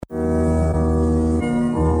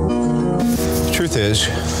truth is,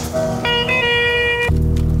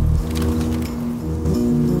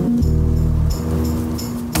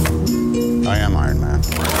 I am Iron Man.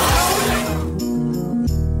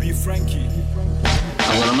 Be Frankie.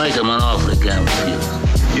 I'm gonna make him an offer again with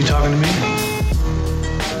you. You talking to me?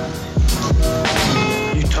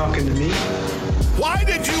 You talking to me? Why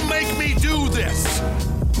did you make me do this?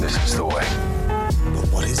 This is the way.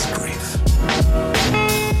 But what is grief?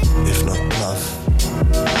 If not love,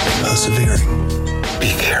 persevering.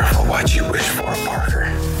 Be careful what you wish for, Parker.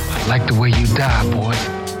 I like the way you die, boy.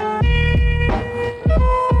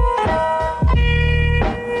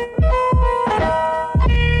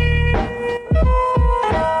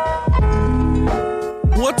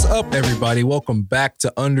 What's up, everybody? Welcome back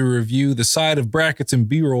to Under Review, the side of brackets and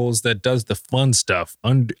B-rolls that does the fun stuff,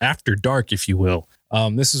 after dark, if you will.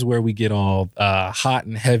 This is where we get all hot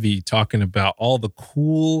and heavy, talking about all the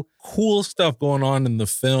cool stuff going on in the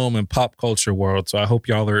film and pop culture world. So I hope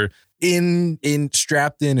y'all are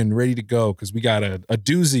strapped in and ready to go, because we got a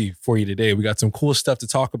doozy for you today. We got some cool stuff to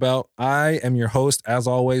talk about. I am your host, as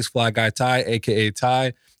always, Fly Guy Ty, aka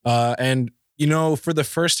Ty, and you know, for the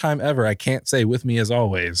first time ever, I can't say with me as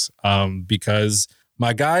always, because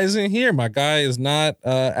my guy isn't here. My guy is not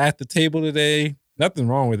at the table today. Nothing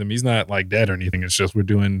wrong with him. He's not like dead or anything. It's just we're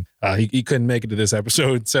doing, he couldn't make it to this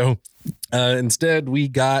episode. So instead, we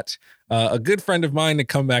got a good friend of mine to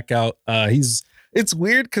come back out. It's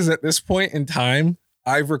weird because at this point in time,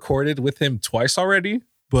 I've recorded with him twice already.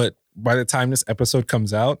 But by the time this episode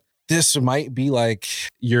comes out, this might be like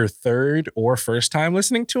your third or first time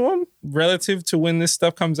listening to him relative to when this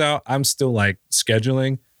stuff comes out. I'm still like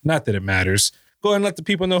scheduling. Not that it matters. Go ahead and let the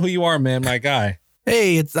people know who you are, man. My guy.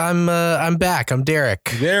 Hey, I'm back. I'm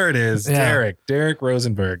Derek. There it is. Yeah. Derek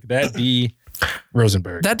Rosenberg. That D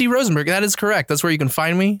Rosenberg. That D Rosenberg. That is correct. That's where you can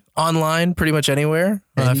find me online, pretty much anywhere.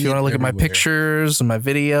 If you want to look at my pictures and my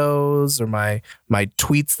videos or my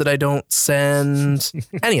tweets that I don't send,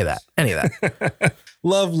 any of that.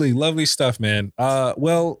 Lovely stuff, man.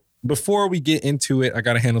 Well, before we get into it, I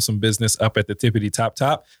got to handle some business up at the tippity top.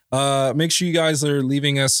 Make sure you guys are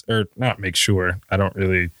leaving us, or not make sure. I don't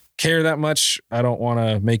really care that much. I don't want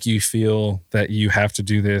to make you feel that you have to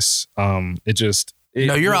do this. No,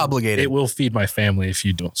 you're obligated. It will feed my family if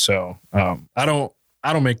you don't. So I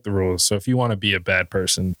don't make the rules. So if you want to be a bad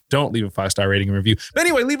person, don't leave a 5-star rating and review. But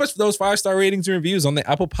anyway, leave us those 5-star ratings and reviews on the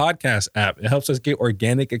Apple Podcast app. It helps us get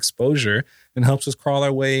organic exposure and helps us crawl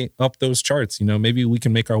our way up those charts. You know, maybe we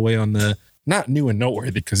can make our way on the not new and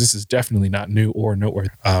noteworthy, because this is definitely not new or noteworthy.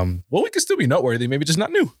 Well, we can still be noteworthy, maybe just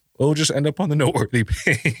not new. We'll just end up on the noteworthy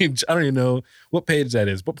page. I don't even know what page that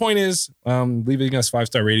is. But point is, leaving us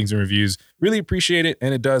 5-star ratings and reviews. Really appreciate it.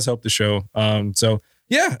 And it does help the show.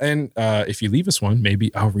 Yeah, and if you leave us one,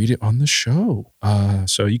 maybe I'll read it on the show.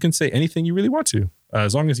 So you can say anything you really want to,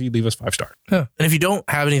 as long as you leave us 5-star. Yeah. And if you don't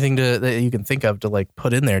have anything that you can think of to like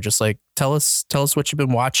put in there, just like tell us what you've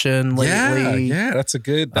been watching lately. Yeah, that's a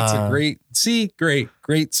great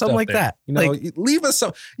something like there. That. You know, like, leave us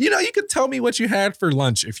some. You know, you can tell me what you had for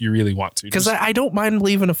lunch if you really want to. Because I don't mind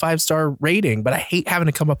leaving a 5-star rating, but I hate having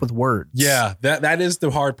to come up with words. Yeah, that is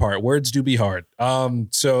the hard part. Words do be hard.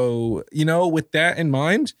 So you know, with that in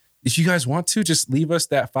mind, if you guys want to, just leave us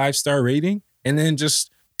that 5-star rating and then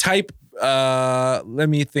just type. Let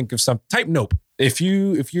me think of some. Type nope. If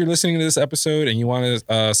you're listening to this episode and you want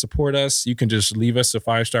to support us, you can just leave us a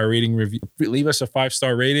 5-star rating review. Leave us a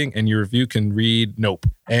 5-star rating, and your review can read nope.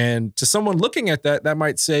 And to someone looking at that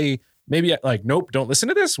might say maybe like nope, don't listen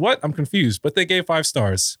to this. What? I'm confused. But they gave 5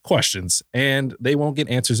 stars. Questions, and they won't get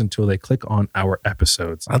answers until they click on our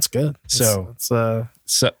episodes. That's good. So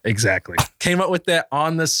exactly. Came up with that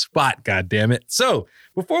on the spot. God damn it. So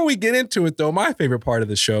before we get into it, though, my favorite part of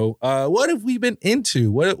the show, what have we been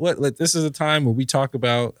into? What this is a time where we talk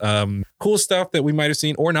about cool stuff that we might have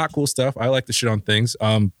seen or not cool stuff. I like to shit on things.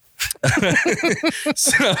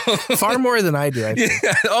 So far more than I do, I think.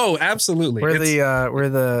 Yeah. Oh, absolutely.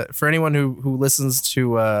 We're for anyone who listens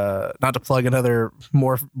to not to plug another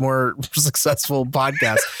more successful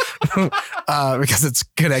podcast because it's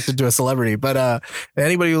connected to a celebrity, but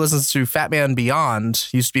anybody who listens to Fat Man Beyond,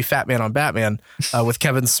 used to be Fat Man on Batman, with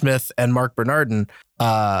Kevin Smith and Mark Bernardin.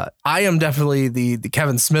 I am definitely the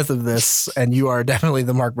Kevin Smith of this, and you are definitely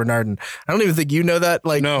the Mark Bernardin. I don't even think you know that,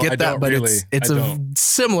 but it's a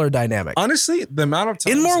similar dynamic. Honestly, the amount of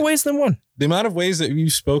times in more ways than one. The amount of ways that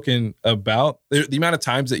you've spoken about, the amount of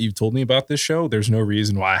times that you've told me about this show, there's no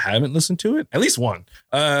reason why I haven't listened to it. At least one.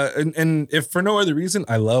 And if for no other reason,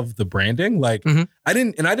 I love the branding. Like I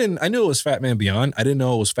knew it was Fat Man Beyond. I didn't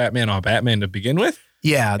know it was Fat Man on Batman to begin with.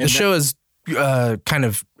 Yeah, the show is kind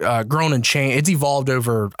of grown and changed. It's evolved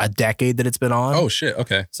over a decade that it's been on. Oh shit.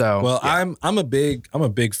 Okay. So well, yeah. I'm a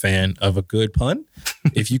big fan of a good pun.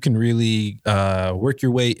 If you can really work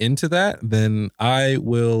your way into that, then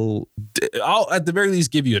I'll at the very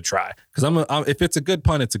least give you a try, because if it's a good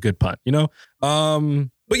pun, it's a good pun, you know.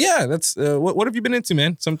 But yeah, that's what have you been into,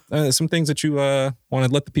 man? Some things that you want to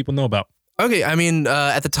let the people know about. Okay, I mean,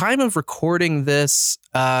 at the time of recording this,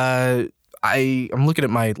 I'm looking at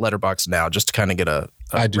my letterbox now just to kind of get a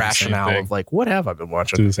rationale of like, what have I been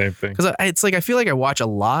watching? Do the same thing. Because it's like I feel like I watch a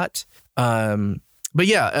lot. But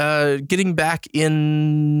yeah, getting back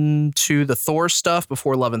into the Thor stuff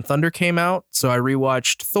before Love and Thunder came out. So I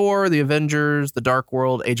rewatched Thor, The Avengers, The Dark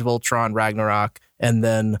World, Age of Ultron, Ragnarok, and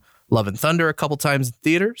then Love and Thunder a couple times in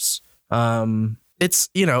theaters. That's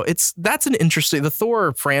an interesting, the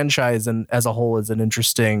Thor franchise and as a whole is an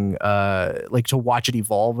interesting, like to watch it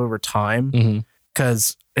evolve over time,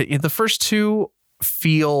 because the first two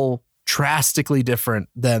feel drastically different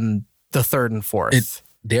than the third and fourth.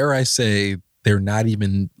 Dare I say, they're not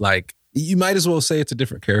even like, you might as well say it's a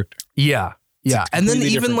different character. Yeah. Yeah. And then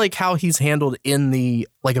even different. like how he's handled in the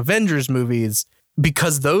like Avengers movies,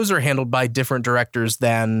 because those are handled by different directors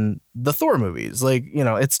than the Thor movies. Like,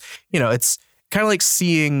 it's kind of like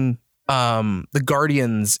seeing the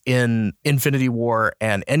Guardians in Infinity War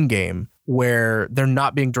and Endgame, where they're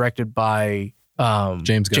not being directed by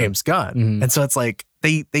James Gunn. Mm-hmm. And so it's like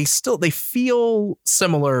they feel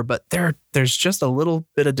similar, but there's just a little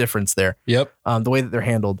bit of difference there. Yep. The way that they're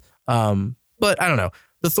handled. But I don't know.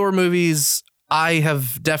 The Thor movies, I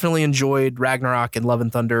have definitely enjoyed Ragnarok and Love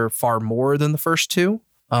and Thunder far more than the first two.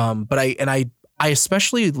 But I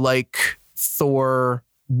especially like Thor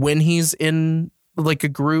when he's in like a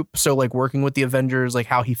group. So like working with the Avengers, like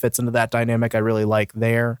how he fits into that dynamic, I really like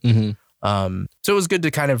there. Mm-hmm. So it was good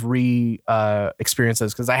to kind of experience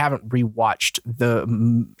those, because I haven't rewatched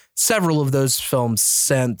several of those films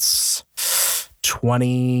since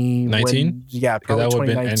 2019. Yeah, probably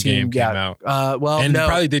 2019. Endgame came out. You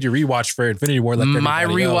probably did your rewatch for Infinity War. Like my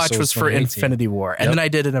rewatch else, was for Infinity War, and then I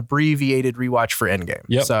did an abbreviated rewatch for Endgame.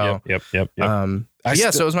 Yep. So, Yep.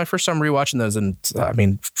 So it was my first time rewatching those in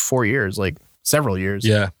 4 years, like several years.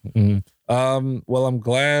 Yeah. Mm-hmm. Well, I'm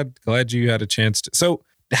glad you had a chance to. So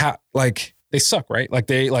how, like, they suck, right? Like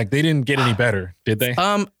they didn't get any better, did they?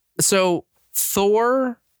 So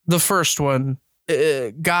Thor, the first one,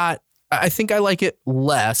 got. I think I like it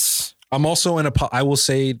less. I'm also I will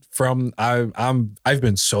say I've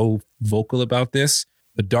been so vocal about this.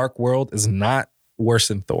 The Dark World is not worse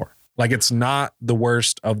than Thor. Like, it's not the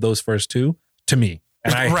worst of those first two to me.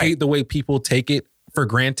 And I hate the way people take it for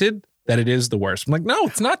granted that it is the worst. I'm like, no,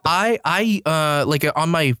 it's not. I like on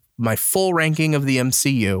my full ranking of the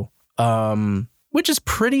MCU, which is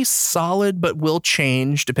pretty solid, but will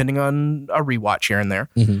change depending on a rewatch here and there.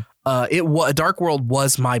 Mm-hmm. Dark World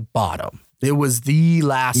was my bottom. It was the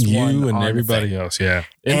last one. You and everybody else, yeah.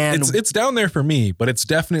 It's down there for me, but it's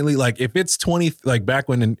definitely like, if it's 20, like back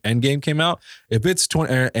when Endgame came out, if it's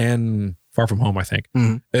 20 and Far From Home, I think.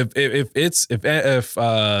 Mm-hmm. If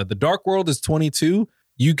the Dark World is 22,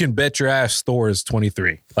 you can bet your ass Thor is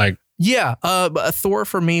 23. Like, yeah, Thor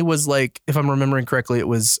for me was like, if I'm remembering correctly, it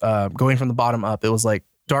was going from the bottom up. It was like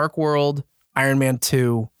Dark World, Iron Man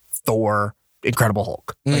 2, Thor, Incredible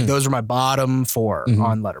Hulk. Like, those are my bottom four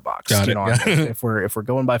on Letterboxd. If we're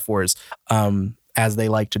going by fours, as they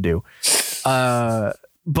like to do.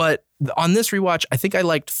 But on this rewatch, I think I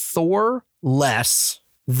liked Thor less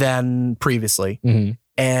than previously,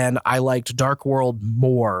 and I liked Dark World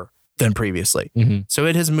more than previously. So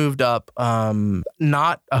it has moved up,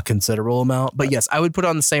 not a considerable amount, but yes, I would put it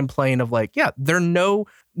on the same plane of like, yeah,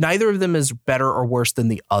 neither of them is better or worse than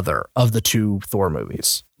the other of the two Thor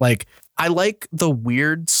movies. Like, I like the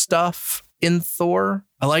weird stuff in Thor.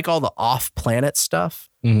 I like all the off-planet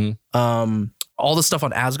stuff. All the stuff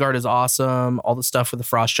on Asgard is awesome. All the stuff with the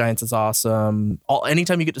Frost Giants is awesome.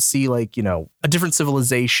 Anytime you get to see like, a different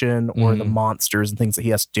civilization or the monsters and things that he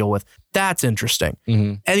has to deal with, that's interesting.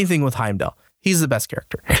 Anything with Heimdall, he's the best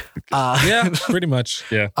character. Yeah, pretty much.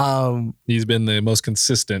 Yeah. He's been the most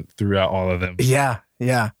consistent throughout all of them. Yeah.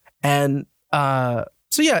 Yeah. And so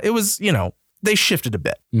yeah, it was, they shifted a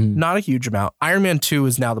bit, not a huge amount. Iron Man 2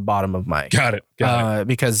 is now the bottom of my. Got it.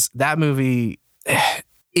 Because that movie,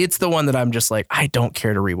 it's the one that I'm just like, I don't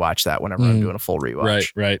care to rewatch that whenever I'm doing a full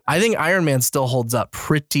rewatch. Right. I think Iron Man still holds up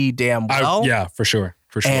pretty damn well. Yeah, for sure.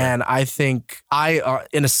 And I think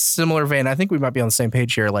in a similar vein, I think we might be on the same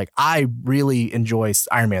page here. Like, I really enjoy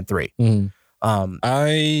Iron Man 3.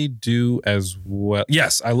 I do as well.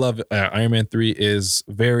 Yes, I love Iron Man 3 is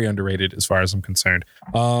very underrated as far as I'm concerned.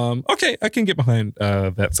 Okay, I can get behind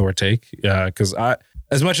that Thor take. Because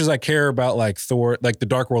as much as I care about like Thor, like the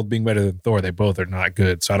Dark World being better than Thor, they both are not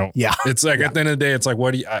good. So I don't. Yeah. It's like at the end of the day, it's like,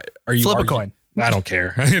 what do you? Are you Flip a arguing? coin. I don't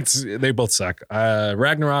care. They both suck.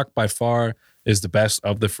 Ragnarok by far is the best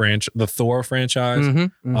of the Thor franchise.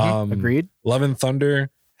 Agreed. Love and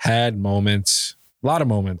Thunder had moments, a lot of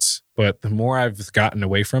moments, but the more I've gotten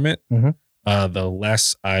away from it, the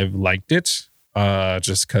less I've liked it.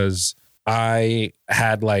 Just because I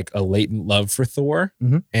had like a latent love for Thor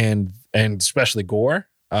and especially Gore,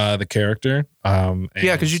 the character.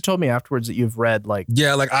 Because you told me afterwards that you've read like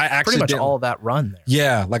I actually pretty much all of that run there.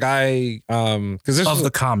 Yeah, like because this Of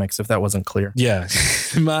the comics, if that wasn't clear. Yeah,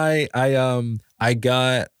 I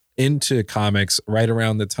got into comics right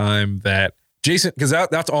around the time that Jason, because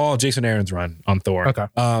that's all Jason Aaron's run on Thor. Okay.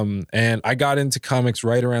 And I got into comics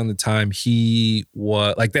right around the time he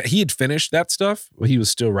was like that. He had finished that stuff, but he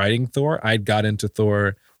was still writing Thor. I got into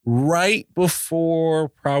Thor right before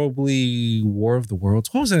probably War of the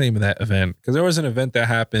Worlds. What was the name of that event? Because there was an event that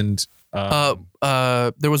happened. There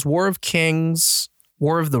was War of Kings,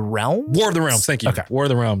 War of the Realms. War of the Realms. Thank you. Okay. War of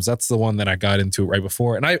the Realms. That's the one that I got into right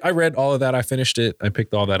before. And I read all of that. I finished it. I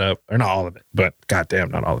picked all that up. Or not all of it, but goddamn,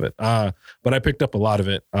 not all of it. But I picked up a lot of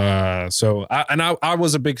it. So I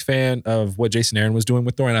was a big fan of what Jason Aaron was doing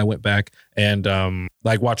with Thor. And I went back and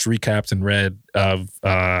watched recaps and read of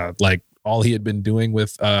all he had been doing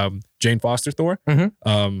with Jane Foster Thor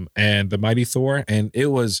and the Mighty Thor. And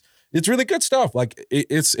it's really good stuff. Like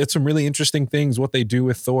it's some really interesting things what they do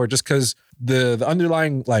with Thor, just because the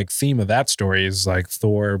underlying like theme of that story is like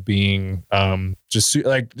Thor being just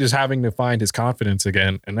having to find his confidence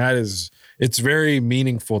again. And it's very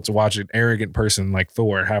meaningful to watch an arrogant person like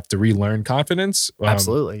Thor have to relearn confidence.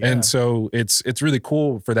 Absolutely. Yeah. And so it's really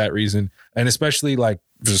cool for that reason. And especially like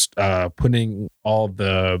just putting all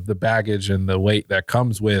the baggage and the weight that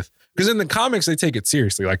comes with, because in the comics they take it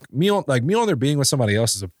seriously. Like Mjolnir being with somebody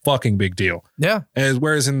else is a fucking big deal. Yeah. And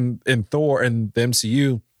whereas in Thor and the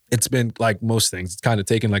MCU, it's been like most things, it's kind of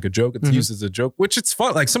taken like a joke. It's used as a joke, which it's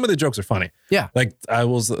fun. Like some of the jokes are funny. Yeah. Like I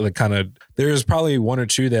was like there's probably one or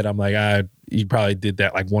two that I'm like, you probably did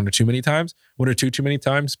that like one or too many times.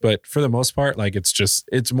 But for the most part, like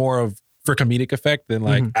it's more of for comedic effect than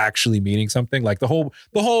like actually meaning something. Like the whole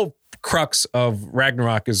crux of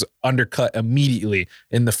Ragnarok is undercut immediately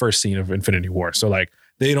in the first scene of Infinity War. So like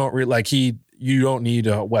they don't you don't need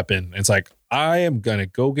a weapon. It's like, I am gonna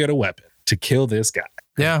go get a weapon to kill this guy.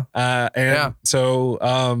 Yeah. So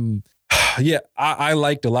I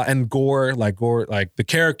liked a lot. And Gore, like the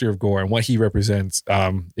character of Gore and what he represents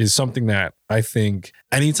is something that I think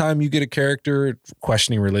anytime you get a character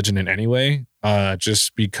questioning religion in any way,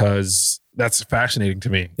 just because that's fascinating to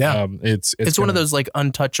me. Yeah. It's one of those like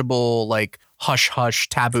untouchable, like hush hush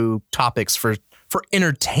taboo topics for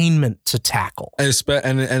entertainment to tackle. And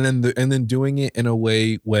then doing it in a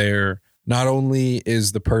way where not only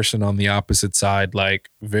is the person on the opposite side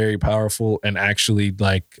like very powerful and actually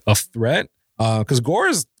like a threat, because Gore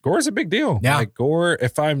is a big deal. Yeah. Like Gore,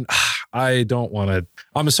 I'm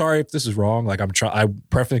sorry if this is wrong. Like I'm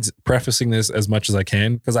prefacing this as much as I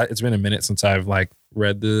can, because it's been a minute since I've like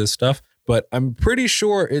read this stuff, but I'm pretty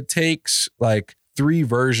sure it takes like 3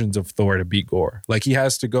 versions of Thor to beat Gore. Like he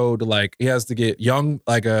has to get young,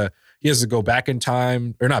 he has to go back in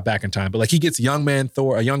time, or not back in time, but like he gets young man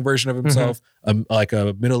Thor, a young version of himself, like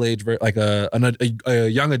a middle-aged, like a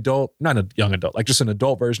young adult, not a young adult, like just an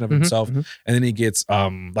adult version of himself. And then he gets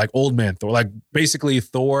like old man Thor, like basically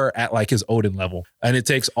Thor at like his Odin level. And it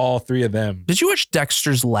takes all 3 of them. Did you watch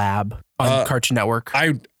Dexter's Lab on Cartoon Network?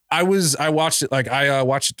 I watched it I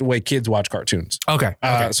watched it the way kids watch cartoons. Okay.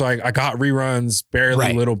 So I got reruns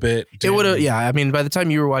barely a little bit. It would have, yeah. I mean, by the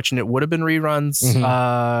time you were watching it, would have been reruns.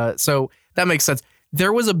 So that makes sense.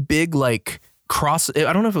 There was a big like I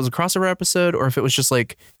don't know if it was a crossover episode or if it was just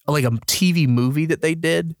like a TV movie that they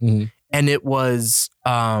did. And it was,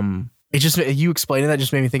 you explaining that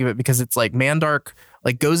just made me think of it, because it's like Mandark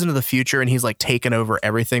like goes into the future and he's like taken over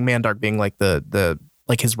everything. Mandark being like the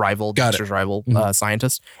like his rival, Dexter's rival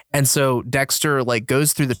scientist. And so Dexter like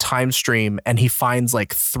goes through the time stream and he finds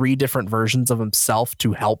like 3 different versions of himself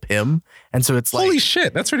to help him. And so it's like, holy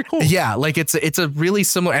shit, that's pretty cool. Yeah. Like it's a really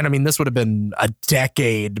similar, and I mean, this would have been a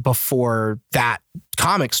decade before that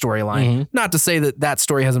comic storyline. Not to say that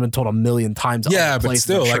story hasn't been told a million times. Yeah, but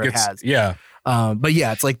still like it has. Yeah. But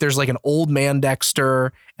yeah, it's like there's like an old man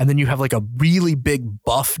Dexter, and then you have like a really big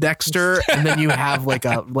buff Dexter, and then you have like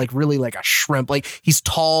a really like a shrimp. Like he's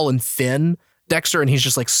tall and thin Dexter and he's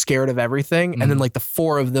just like scared of everything. And then like the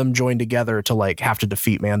four of them join together to like have to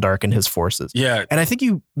defeat Mandark and his forces. Yeah. And I think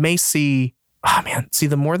you may see,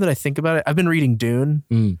 the more that I think about it, I've been reading Dune,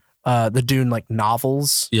 the Dune like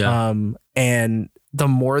novels. Yeah. And the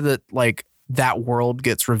more that like that world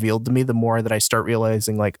gets revealed to me, the more that I start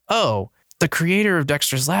realizing like, oh, the creator of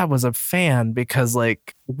Dexter's Lab was a fan because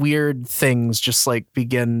like weird things just like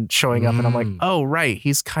begin showing up. And I'm like, oh, right.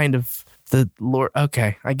 He's kind of the Lord.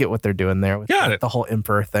 Okay. I get what they're doing there with the whole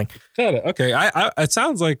Emperor thing. Got it. Okay. It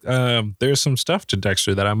sounds like there's some stuff to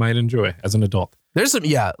Dexter that I might enjoy as an adult. There's some,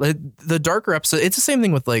 the darker episode. It's the same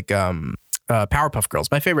thing with like Powerpuff Girls.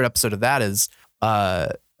 My favorite episode of that is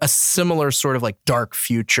a similar sort of like dark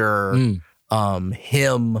future. Him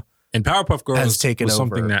and Powerpuff Girls has taken was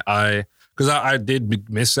something over. that because I did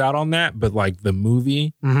miss out on that, but like the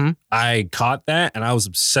movie, I caught that and I was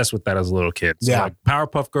obsessed with that as a little kid. So like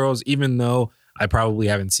Powerpuff Girls, even though I probably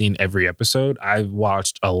haven't seen every episode, I've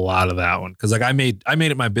watched a lot of that one because like I made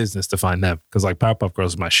it my business to find them because like Powerpuff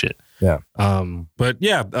Girls is my shit. Yeah. But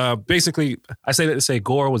yeah, basically I say that to say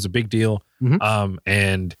Gore was a big deal.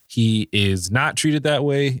 And he is not treated that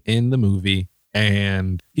way in the movie.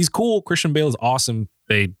 And he's cool. Christian Bale is awesome.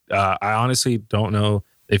 I honestly don't know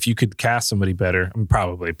if you could cast somebody better. I mean,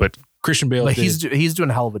 probably, but Christian Bale. Like he's doing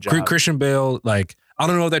a hell of a job. Christian Bale, like I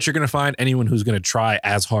don't know that you're gonna find anyone who's gonna try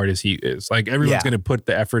as hard as he is. Like everyone's gonna put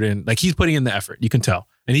the effort in. Like he's putting in the effort. You can tell,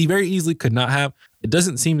 and he very easily could not have. It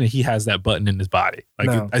doesn't seem that he has that button in his body. Like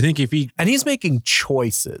No. I think if he and he's making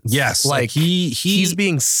choices. yes, like he's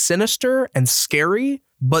being sinister and scary.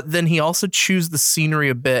 But then he also chews the scenery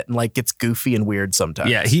a bit and like gets goofy and weird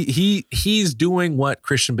sometimes. Yeah, he's doing what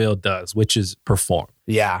Christian Bale does, which is perform.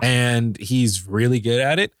 Yeah. And he's really good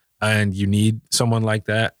at it. And you need someone like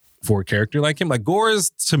that for a character like him. Like Gore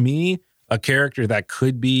is, to me, a character that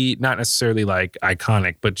could be not necessarily like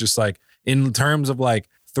iconic, but just like in terms of like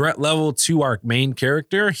threat level to our main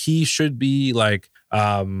character, he should be like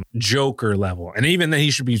Joker level. And even then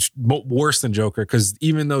he should be worse than Joker because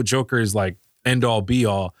even though Joker is like end all be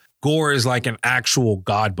all, Gore is like an actual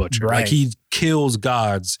god butcher. Right. Like he kills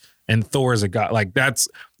gods and Thor is a god. Like it's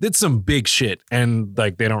some big shit. And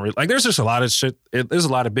like they don't really, like there's just a lot of shit. There's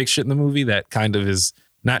a lot of big shit in the movie that kind of is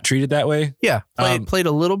not treated that way. Yeah. Played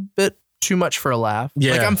a little bit too much for a laugh.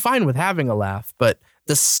 Yeah. Like I'm fine with having a laugh, but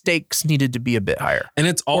the stakes needed to be a bit higher. And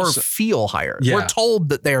it's also or feel higher. Yeah. We're told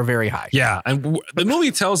that they are very high. Yeah. And the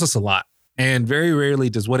movie tells us a lot. And very rarely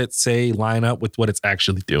does what it say line up with what it's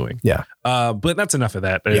actually doing. Yeah. But that's enough of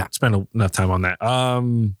that. Yeah. I spent enough time on that.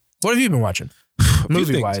 What have you been watching?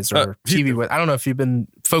 Movie wise or TV wise? I don't know if you've been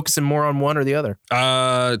focusing more on one or the other.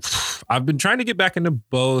 I've been trying to get back into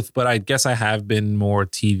both, but I guess I have been more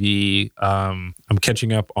TV. I'm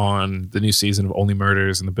catching up on the new season of Only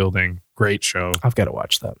Murders in the Building. Great show. I've got to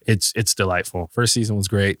watch that. It's delightful. First season was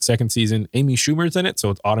great. Second season, Amy Schumer's in it, so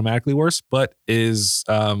it's automatically worse, but is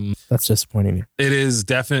that's disappointing. It is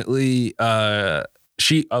definitely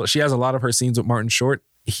she has a lot of her scenes with Martin Short.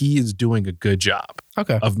 He is doing a good job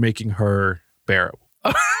of making her bearable.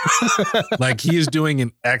 Like he is doing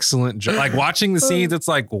an excellent job. Like watching the scenes, it's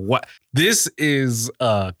like what this is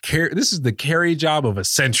the Carrie job of a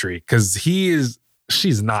century because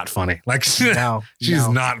she's not funny. Like she's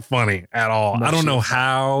not funny at all. No, I don't know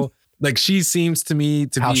how. Like she seems to me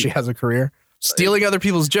to how be she has a career stealing other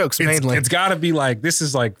people's jokes mainly. It's got to be like this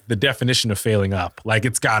is like the definition of failing up. Like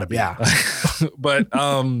it's got to be. Yeah. But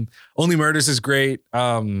Only Murders is great.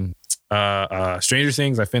 Stranger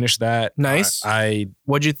Things, I finished that. Nice.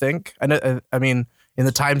 What'd you think? I mean, in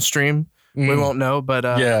the time stream, we won't know, but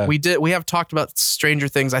we have talked about Stranger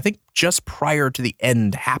Things, I think just prior to the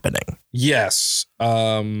end happening. Yes.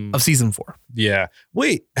 Of season 4. Yeah.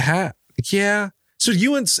 Wait. Yeah. So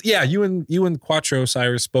you and Quattro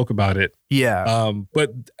Cyrus spoke about it. Yeah.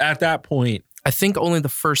 But at that point, I think only the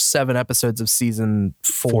first 7 episodes of season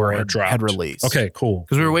 4 had released. Okay, cool.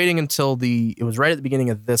 Because we were waiting until it was right at the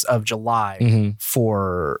beginning of July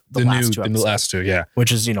for the last 2 episodes. The last 2, yeah.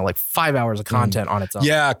 Which is, like 5 hours of content on its own.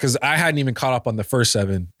 Yeah, because I hadn't even caught up on the first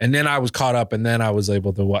 7. And then I was caught up and then I was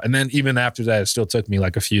able to watch. And then even after that, it still took me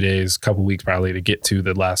like a few days, couple weeks probably to get to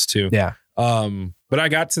the last 2. Yeah. But I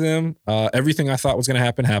got to them. Everything I thought was going to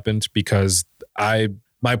happen happened because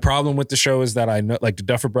my problem with the show is that I know like the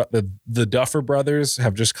Duffer Brothers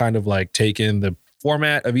have just kind of like taken the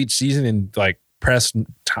format of each season and like pressed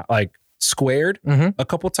like squared a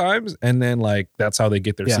couple times. And then like, that's how they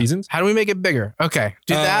get their seasons. How do we make it bigger? Okay.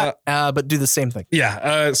 Do that, but do the same thing.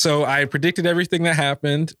 Yeah. So I predicted everything that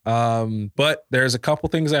happened. But there's a couple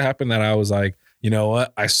things that happened that I was like, you know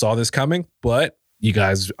what? I saw this coming, but you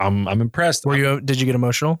guys, I'm impressed. Did you get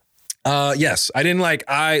emotional? Yes, I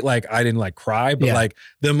didn't cry, but Yeah. like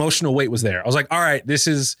the emotional weight was there. I was like, all right, this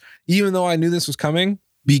is, even though I knew this was coming,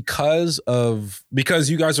 because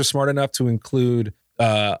you guys are smart enough to include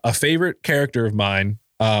a favorite character of mine,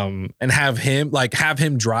 and have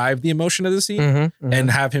him drive the emotion of the scene,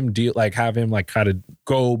 and have him kind of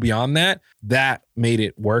go beyond that. That made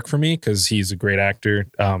it work for me because he's a great actor.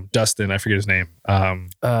 Dustin, I forget his name.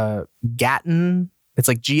 Gatton. It's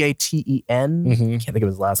like Gaten. Can't think of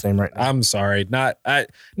his last name right now. I'm sorry. Not that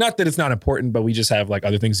it's not important, but we just have like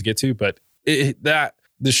other things to get to. But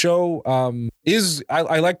the show is,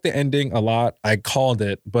 I like the ending a lot. I called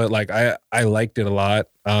it, but like I liked it a lot.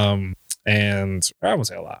 And I won't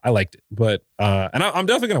say a lot. I liked it, but and I'm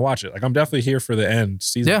definitely gonna watch it. Like I'm definitely here for the end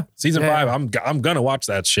season. Season 5. I'm gonna watch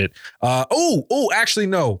that shit. Actually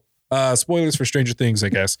no. Spoilers for Stranger Things, I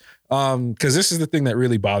guess. Because this is the thing that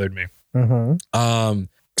really bothered me.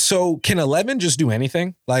 So can 11 just do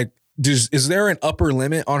anything? Like, is there an upper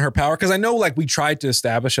limit on her power? Because I know like we tried to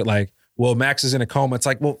establish it. Like, well, Max is in a coma. It's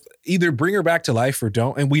like, well, either bring her back to life or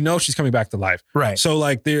don't. And we know she's coming back to life. Right. So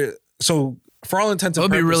like for all intents and It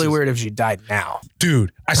would purposes, be really weird if she died now.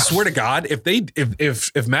 dude. I swear to God,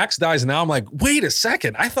 if Max dies now, I'm like, wait a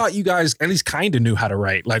second. I thought you guys at least kind of knew how to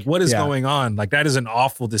write. Like, what is going on? Like, that is an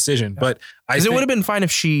awful decision. But Because it would have been fine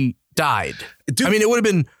if she died. Dude, I mean, it would have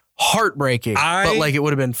been heartbreaking, but like it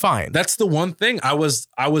would have been fine. That's the one thing I was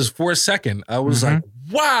for a second. I was like,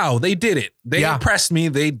 wow, they did it. They impressed me.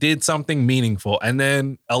 They did something meaningful. And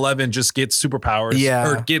then 11 just gets superpowers.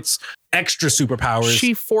 Or gets extra superpowers.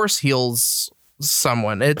 She force heals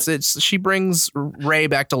someone. It's she brings Ray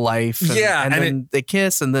back to life. And then they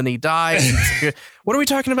kiss and then he dies. What are we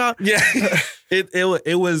talking about? Yeah.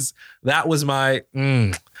 It was, that was my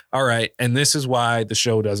all right. And this is why the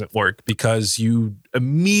show doesn't work, because you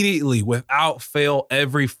immediately, without fail,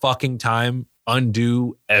 every fucking time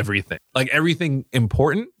undo everything, like everything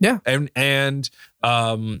important. Yeah. And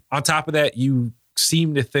on top of that, you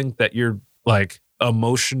seem to think that your like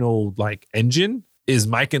emotional like engine is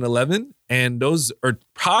Mike and 11. And those are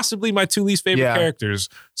possibly my two least favorite characters.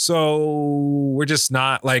 So we're just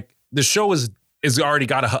not like, the show is already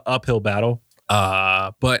got an uphill battle.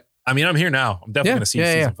 But I mean, I'm here now. I'm definitely going to see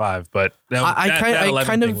season 5, but I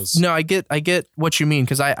get what you mean.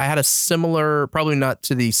 Cause I had a similar, probably not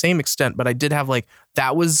to the same extent, but I did have like,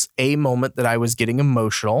 that was a moment that I was getting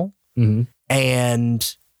emotional.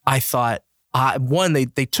 And I thought,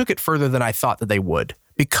 they took it further than I thought that they would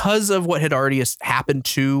because of what had already happened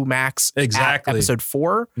to Max. Exactly. At episode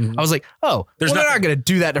 4. I was like, oh, they're not going to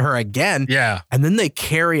do that to her again. Yeah. And then they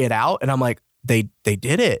carry it out. And I'm like, they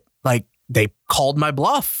did it. Like, they called my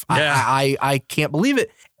bluff. Yeah. I can't believe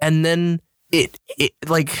it. And then it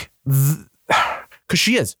like, because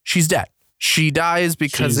she's dead. She dies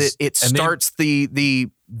because it starts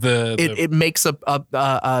it makes a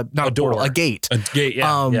door, a gate. A gate,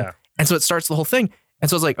 yeah. And so it starts the whole thing. And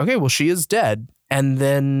so it's like, okay, well, she is dead. And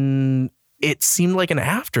then it seemed like an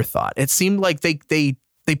afterthought. It seemed like they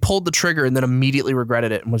pulled the trigger and then immediately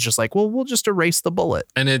regretted it and was just like, well, we'll just erase the bullet.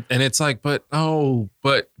 And it's like, but now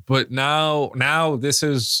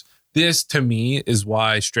this to me is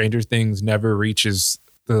why Stranger Things never reaches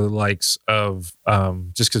the likes of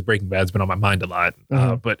just because Breaking Bad's been on my mind a lot,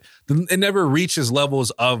 but it never reaches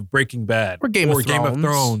levels of Breaking Bad or Game of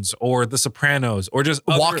Thrones or The Sopranos or just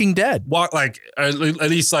Walking Dead. At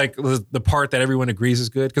least like the part that everyone agrees is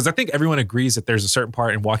good, because I think everyone agrees that there's a certain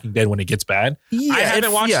part in Walking Dead when it gets bad. Yeah, I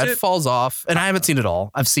haven't watched it. It falls off, and I haven't seen it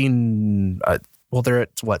all. I've seen. Well, they're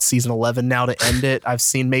at season 11 now to end it. I've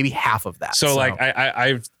seen maybe half of that. So like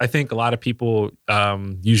I think a lot of people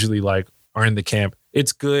usually like are in the camp,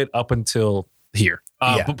 it's good up until here.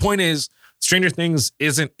 But point is, Stranger Things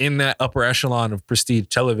isn't in that upper echelon of prestige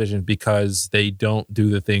television because they don't do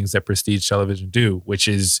the things that prestige television do, which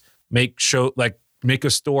is make a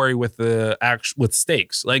story with with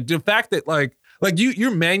stakes. Like the fact that like you're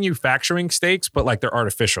manufacturing stakes, but like they're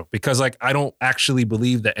artificial, because like I don't actually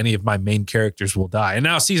believe that any of my main characters will die. And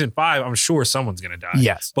now season 5, I'm sure someone's gonna die.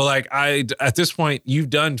 Yes, but like at this point, you've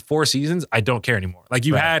done 4 seasons. I don't care anymore. Like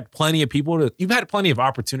you've had plenty of you've had plenty of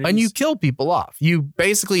opportunities, and you kill people off. You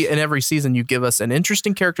basically in every season you give us an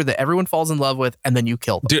interesting character that everyone falls in love with, and then you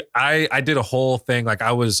kill them. Dude, I did a whole thing. Like I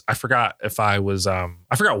forgot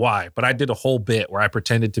why, but I did a whole bit where I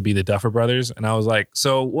pretended to be the Duffer Brothers, and I was like,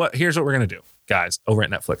 so here's what we're gonna do. Guys over at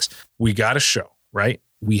Netflix, we got a show, right?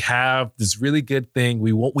 We have this really good thing.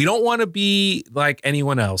 We don't want to be like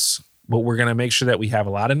anyone else, but we're going to make sure that we have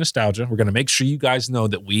a lot of nostalgia. We're going to make sure you guys know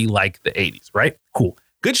that we like the 80s, right? Cool.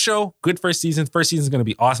 Good show. Good first season. First season is going to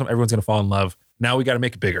be awesome. Everyone's going to fall in love. Now we got to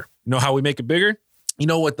make it bigger. You know how we make it bigger? you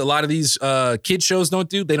know what a lot of these kid shows don't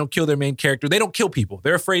do? They don't kill their main character. They don't kill people.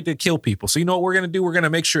 They're afraid to kill people. So you know what we're going to do? We're going to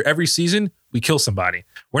make sure every season we kill somebody.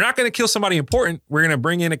 We're not going to kill somebody important. We're going to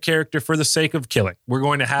bring in a character for the sake of killing. We're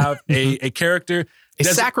going to have a character. A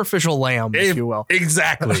sacrificial lamb, if you will.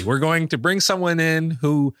 Exactly. We're going to bring someone in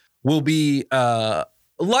who will be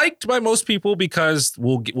liked by most people because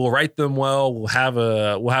we'll write them well. We'll have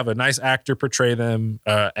a nice actor portray them,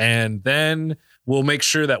 and then we'll make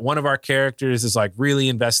sure that one of our characters is like really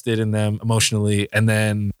invested in them emotionally. And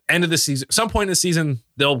then end of the season, some point in the season,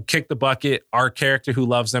 they'll kick the bucket. Our character who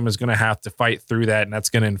loves them is going to have to fight through that. And that's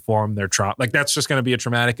going to inform their trauma. Like that's just going to be a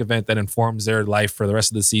traumatic event that informs their life for the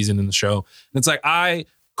rest of the season in the show. And it's like,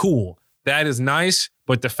 cool. That is nice.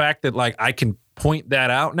 But the fact that like, I can point that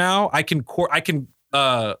out now, I can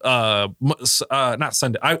not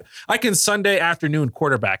Sunday. I can Sunday afternoon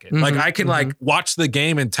quarterback it. Like I can like watch the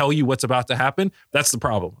game and tell you what's about to happen. That's the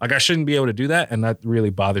problem. Like I shouldn't be able to do that, and that really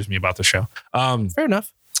bothers me about the show. Fair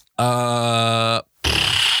enough.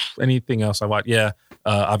 Anything else I watch? Yeah.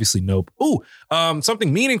 Obviously, Nope. Ooh,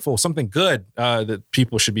 something meaningful, something good that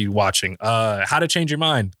people should be watching. How to Change Your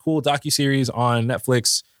Mind. Cool docuseries on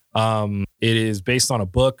Netflix. It is based on a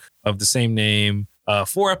book of the same name.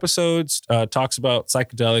 4 episodes, talks about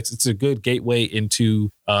psychedelics. It's a good gateway into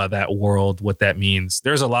that world, what that means.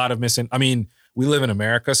 There's a lot of we live in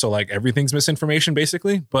America, so like everything's misinformation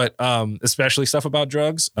basically, but especially stuff about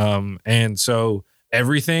drugs. And so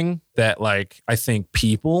everything that like I think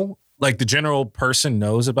people, like the general person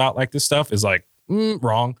knows about like this stuff is like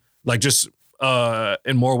wrong, like just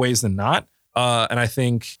in more ways than not. And I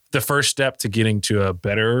think the first step to getting to a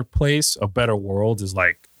better place, a better world is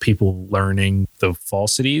like people learning the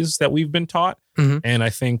falsities that we've been taught. And I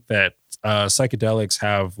think that psychedelics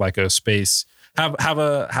have like a space, have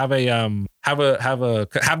the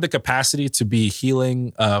capacity to be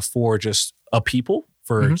healing for just a people,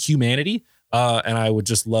 for humanity. And I would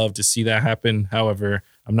just love to see that happen. However,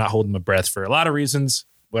 I'm not holding my breath for a lot of reasons,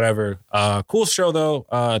 whatever. Cool show though.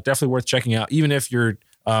 Definitely worth checking out. Even if you're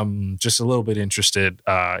just a little bit interested.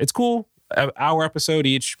 It's cool. Hour episode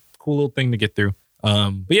each. Cool little thing to get through.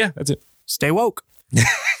 But yeah, that's it. Stay woke.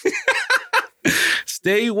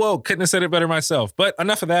 Stay woke. Couldn't have said it better myself. But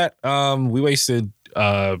enough of that. We wasted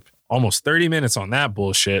almost 30 minutes on that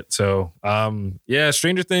bullshit. So yeah,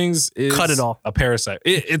 Stranger Things is cut it all. A parasite.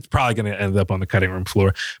 It's probably going to end up on the cutting room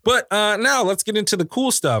floor. But now let's get into the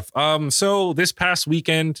cool stuff. So this past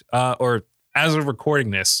weekend, or as of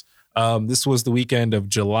recording this was the weekend of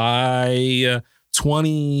July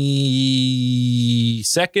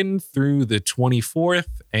 22nd through the 24th.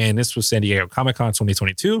 And this was San Diego Comic-Con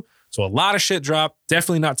 2022. So a lot of shit dropped.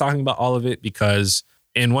 Definitely not talking about all of it because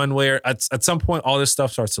in one way or at some point, all this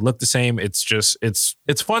stuff starts to look the same. It's just, it's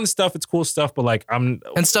fun stuff. It's cool stuff, but like and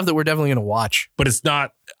stuff that we're definitely going to watch, but it's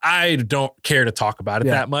not, I don't care to talk about it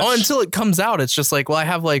that much. Oh, until it comes out. It's just like, well, I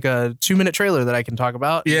have like a 2-minute trailer that I can talk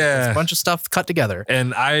about. Yeah. It's a bunch of stuff cut together.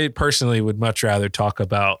 And I personally would much rather talk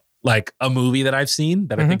about like a movie that I've seen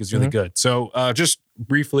that I think is really good. So just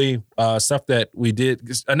briefly, stuff that we did,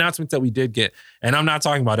 announcements that we did get, and I'm not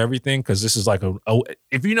talking about everything because this is like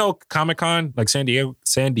if you know Comic-Con, like San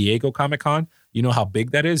Diego Comic-Con, you know how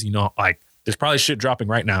big that is. You know, like there's probably shit dropping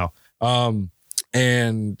right now.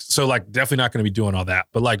 And so like definitely not going to be doing all that,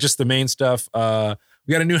 but like just the main stuff. We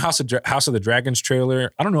got a new House of the Dragons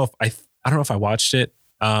trailer. I don't know if I watched it.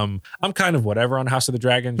 I'm kind of whatever on House of the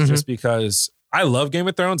Dragons just because I love Game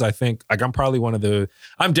of Thrones. I think like I'm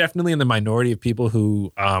definitely in the minority of people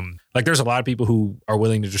who like there's a lot of people who are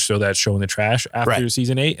willing to just throw that show in the trash after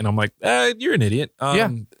season 8. And I'm like, you're an idiot.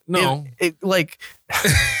 No.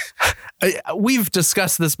 We've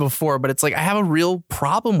discussed this before, but it's like, I have a real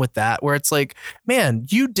problem with that where it's like, man,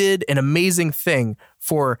 you did an amazing thing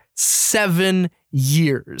for 7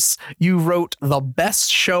 years. You wrote the best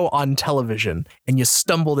show on television and you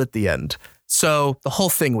stumbled at the end. So the whole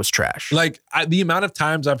thing was trash. Like the amount of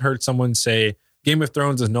times I've heard someone say Game of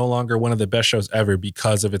Thrones is no longer one of the best shows ever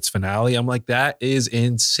because of its finale. I'm like, that is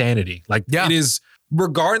insanity. Like it is,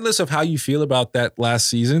 regardless of how you feel about that last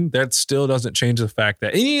season, that still doesn't change the fact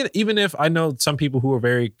that even if I know some people who are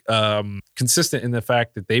very consistent in the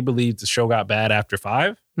fact that they believe the show got bad after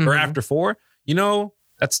 5 or after 4, you know,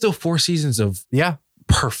 that's still 4 seasons of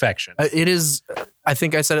perfection. It is. I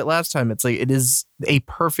think I said it last time. It's like, it is a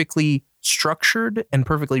perfectly structured and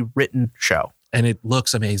perfectly written show. And it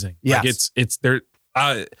looks amazing. Yes. Like it's there.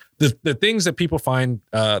 The things that people find,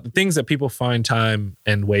 time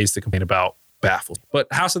and ways to complain about baffles.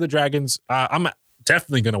 But House of the Dragons, I'm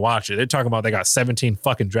definitely going to watch it. They're talking about they got 17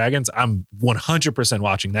 fucking dragons. I'm 100%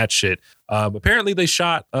 watching that shit. Apparently they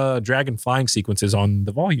shot dragon flying sequences on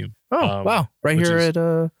the volume. Oh, wow. Right here at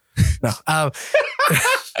no.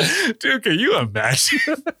 Dude, can you imagine?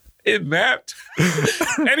 It mapped.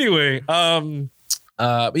 Anyway,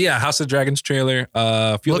 but yeah, House of Dragons trailer.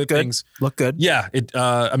 A few other things. Look good. Yeah, it.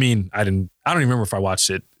 I mean, I don't even remember if I watched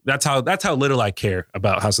it. That's how little I care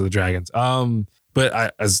about House of the Dragons. But I'm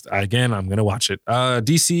gonna watch it.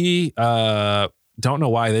 DC. Don't know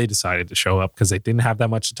why they decided to show up because they didn't have that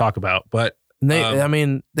much to talk about. But they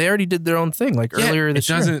already did their own thing earlier this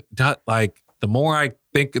year. The more I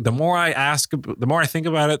think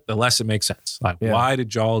about it, the less it makes sense. Like, why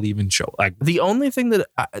did y'all even show? Like, the only thing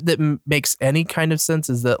that makes any kind of sense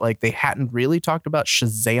is that like they hadn't really talked about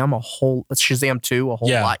Shazam 2 a whole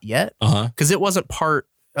lot yet, because it wasn't part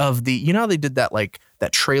of the. You know how they did that like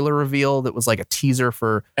that trailer reveal that was like a teaser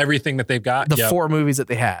for everything that they've got, the 4 movies that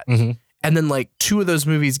they had. Mm-hmm. And then like 2 of those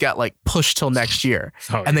movies got like pushed till next year,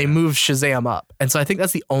 they moved Shazam up. And so I think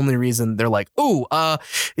that's the only reason they're like, we've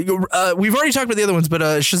already talked about the other ones, but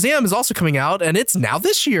Shazam is also coming out and it's now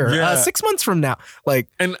this year, 6 months from now. Like,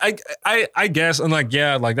 and I guess, and like,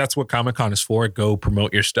 yeah, like that's what Comic-Con is for. Go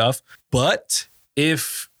promote your stuff. But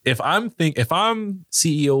if I'm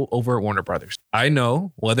CEO over at Warner Brothers, I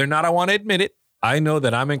know whether or not I want to admit it, I know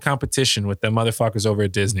that I'm in competition with them motherfuckers over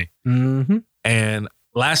at Disney. Mm-hmm. And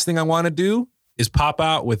last thing I want to do is pop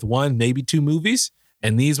out with 1, maybe 2 movies,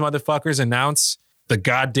 and these motherfuckers announce the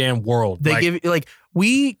goddamn world.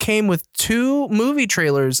 We came with 2 movie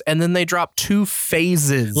trailers, and then they dropped 2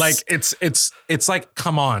 phases. Like it's like,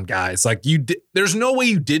 come on, guys. Like there's no way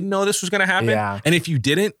you didn't know this was gonna happen. Yeah. And if you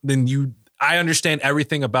didn't, then I understand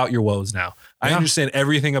everything about your woes now. I understand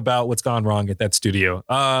everything about what's gone wrong at that studio.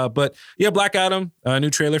 But yeah, Black Adam, new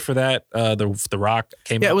trailer for that. The Rock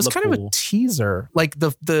came out. Yeah, it was kind of a teaser. Like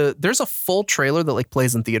there's a full trailer that like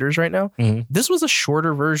plays in theaters right now. Mm-hmm. This was a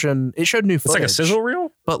shorter version. It showed new footage. It's like a sizzle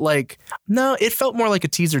reel? But like, no, it felt more like a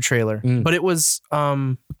teaser trailer. But it was,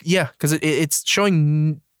 because it's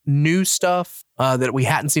showing new stuff that we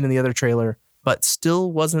hadn't seen in the other trailer, but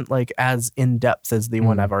still wasn't like as in depth as the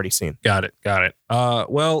one I've already seen. Got it.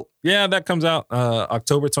 Well, yeah, that comes out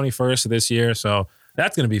October 21st of this year, so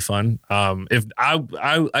that's gonna be fun. If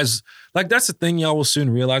that's the thing y'all will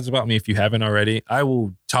soon realize about me if you haven't already. I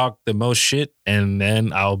will talk the most shit, and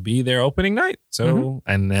then I'll be there opening night. So,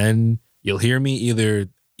 and then you'll hear me either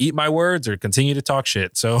eat my words or continue to talk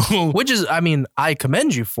shit. So, which is, I mean, I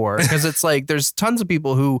commend you for, because it's like there's tons of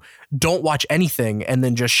people who don't watch anything and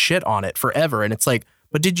then just shit on it forever, and it's like,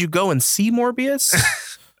 but did you go and see Morbius?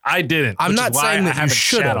 I didn't. I'm not saying that you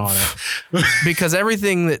should have, on it. Because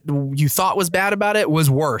everything that you thought was bad about it was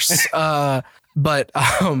worse. But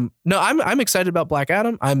no, I'm excited about Black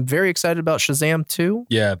Adam. I'm very excited about Shazam 2.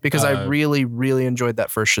 Yeah, because I really, really enjoyed that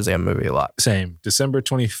first Shazam movie a lot. Same. December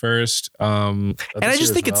 21st. And I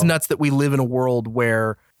just think it's nuts that we live in a world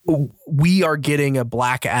where we are getting a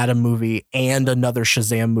Black Adam movie and another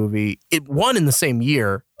Shazam movie, one in the same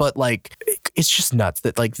year, but like it's just nuts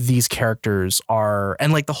that like these characters are,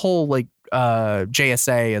 and like the whole like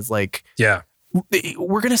JSA is like, yeah,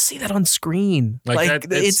 we're gonna see that on screen. Like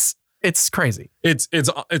it's crazy. It's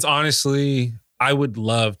honestly, I would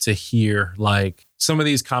love to hear like some of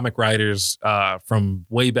these comic writers from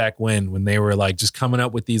way back when they were like just coming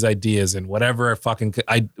up with these ideas and whatever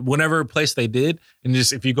place they did. And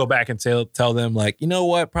just, if you go back and tell them like, you know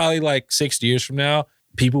what, probably like 60 years from now,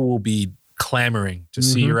 people will be clamoring to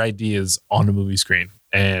see your ideas on the movie screen.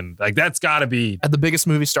 And like, that's gotta be the biggest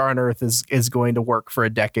movie star on earth is going to work for a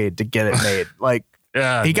decade to get it made. Like,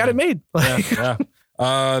 yeah, he got it made. Like, yeah.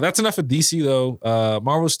 That's enough of DC though.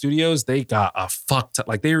 Marvel Studios, they got a fuck ton,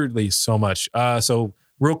 like they released so much. So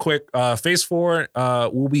real quick, Phase 4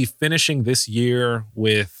 will be finishing this year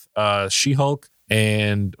with She-Hulk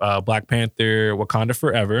and Black Panther: Wakanda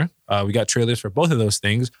Forever. We got trailers for both of those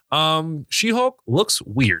things. She-Hulk looks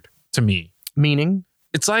weird to me. Meaning?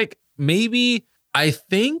 It's like, maybe, I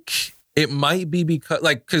think it might be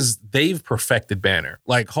because they've perfected Banner.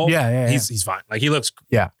 Like Hulk, he's fine. Like he looks,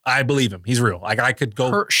 I believe him. He's real. Like I could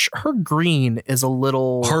go. Her green is a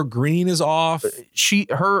little. Her green is off.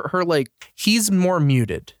 Her like, he's more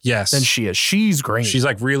muted. Yes. Than she is. She's green. She's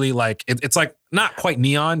like really like, it's like not quite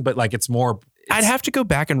neon, but like it's more. I'd have to go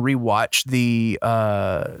back and rewatch the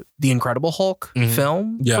Incredible Hulk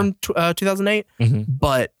film from 2008,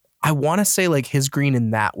 but I want to say like his green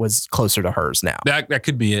in that was closer to hers now. That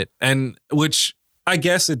could be it. And which I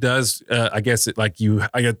guess it does. I guess it like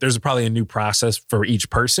there's probably a new process for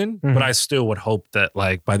each person, but I still would hope that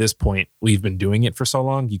like by this point we've been doing it for so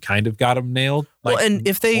long, you kind of got them nailed. Like, well, and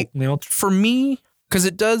if they nailed, for me, Because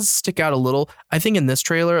it does stick out a little. I think in this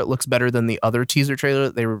trailer, it looks better than the other teaser trailer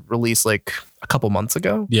that they released like a couple months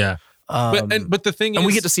ago. Yeah. But the thing is, and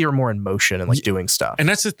we get to see her more in motion and like doing stuff. And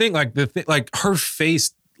that's the thing, like her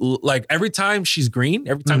face, like every time she's green,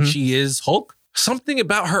 every time she is Hulk, something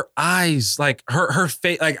about her eyes, like her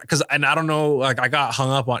face, like, and I don't know, like I got hung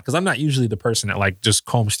up on, because I'm not usually the person that like just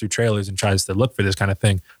combs through trailers and tries to look for this kind of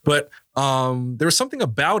thing. But there was something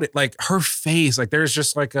about it, like her face, like there's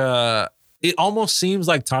just like it almost seems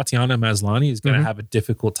like Tatiana Maslany is going to have a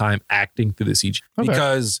difficult time acting through the CG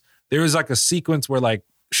because there was like a sequence where like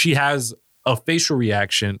she has a facial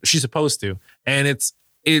reaction. She's supposed to. And it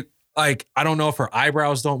like, I don't know if her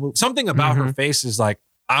eyebrows don't move. Something about her face is like,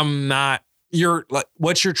 you're like,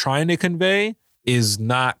 what you're trying to convey is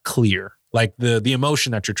not clear. Like the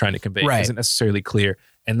emotion that you're trying to convey isn't necessarily clear.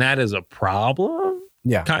 And that is a problem.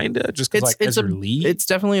 Yeah. Kind of just because like Ezra Lee. It's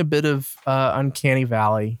definitely a bit of uncanny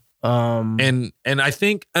valley. And I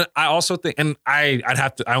think, I also think, and I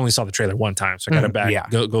only saw the trailer one time, so I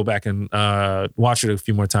gotta go back and watch it a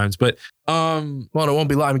few more times. But well, it won't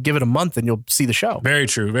be long. I mean, give it a month and you'll see the show. Very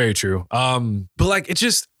true, very true. But like it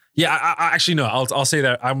just, I actually no, I'll say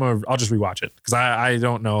that I'll just rewatch it because I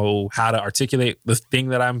don't know how to articulate the thing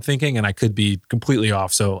that I'm thinking, and I could be completely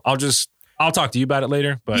off. So I'll talk to you about it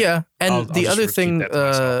later. But yeah, and the other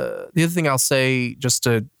thing I'll say, just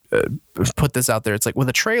to put this out there, it's like with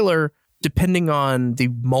a trailer, depending on the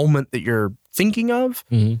moment that you're thinking of,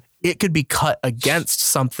 it could be cut against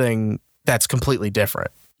something that's completely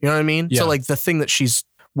different. You know what I mean? Yeah. So like the thing that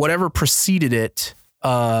whatever preceded it,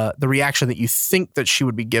 the reaction that you think that she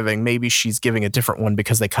would be giving, maybe she's giving a different one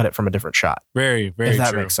because they cut it from a different shot. Very, very if that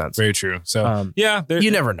true. Makes sense. Very true. So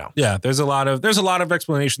you never know. Yeah, there's a lot of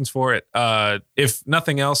explanations for it. If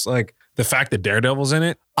nothing else, like the fact that Daredevil's in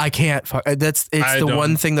it, I can't. It's the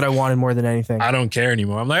one thing that I wanted more than anything. I don't care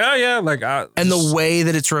anymore. I'm like, oh yeah, like, and the way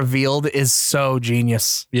that it's revealed is so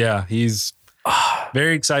genius. Yeah, he's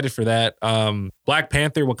very excited for that. Black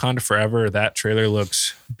Panther: Wakanda Forever. That trailer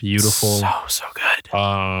looks beautiful. So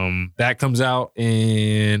good. That comes out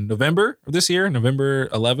in November of this year, November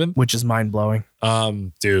 11th, which is mind blowing.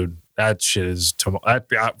 Dude. That shit is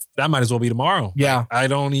that might as well be tomorrow. Yeah. I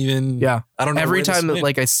don't know. Every time that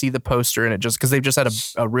like I see the poster and it just, because they've just had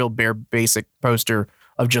a real bare basic poster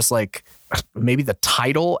of just like maybe the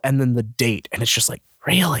title and then the date. And it's just like,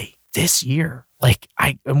 really? This year? Like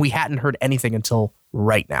and we hadn't heard anything until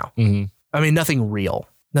right now. Mm-hmm. I mean, nothing real,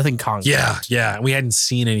 nothing concrete. Yeah. We hadn't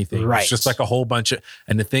seen anything. Right. It's just like a whole bunch of,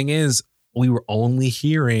 and the thing is, we were only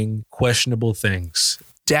hearing questionable things.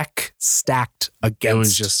 Deck stacked against it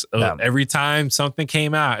was just every time something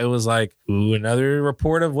came out, it was like, ooh, another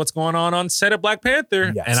report of what's going on set of Black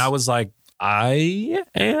Panther. Yes. And I was like, I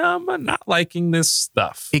am not liking this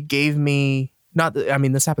stuff. It gave me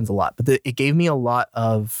this happens a lot, but it gave me a lot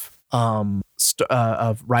of Rise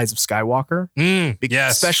of Skywalker.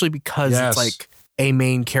 Especially because it's like a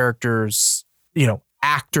main character's,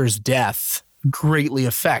 actor's death greatly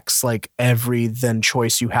affects like every then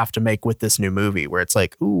choice you have to make with this new movie, where it's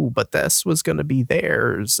like, ooh, but this was going to be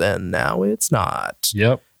theirs and now it's not.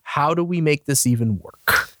 Yep. How do we make this even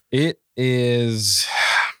work? It is.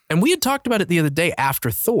 And we had talked about it the other day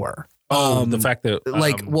after Thor. The fact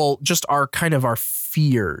that just our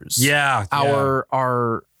fears. Yeah.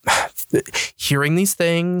 Our hearing these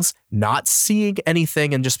things, not seeing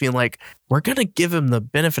anything, and just being like, we're going to give him the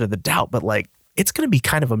benefit of the doubt, but like, it's going to be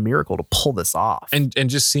kind of a miracle to pull this off. And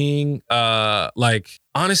just seeing, like,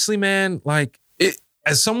 honestly, man, like it,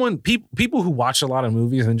 as someone, people who watch a lot of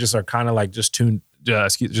movies and just are kind of like just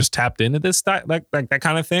tapped into this, like that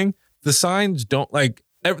kind of thing. The signs don't like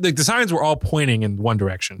the signs were all pointing in one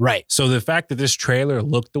direction. Right. So the fact that this trailer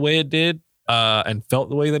looked the way it did, and felt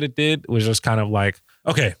the way that it did was just kind of like,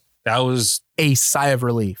 okay, that was a sigh of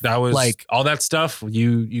relief. That was like all that stuff.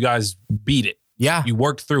 You guys beat it. Yeah, you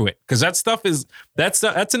worked through it, because that stuff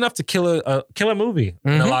that's enough to kill a movie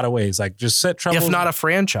in a lot of ways. Like just set trouble, if not a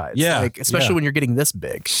franchise. Yeah, like especially when you're getting this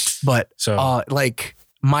big. But like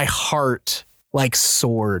my heart like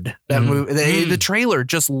soared. That movie, the trailer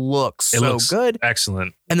just looks good,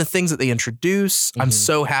 excellent, and the things that they introduce. I'm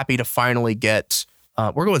so happy to finally get.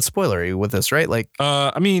 We're going spoilery with this, right? Like,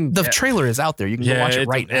 I mean, the trailer is out there. You can go watch it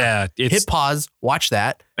right now. Yeah, hit pause, watch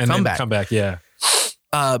that, and come then come back. Yeah.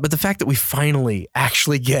 But the fact that we finally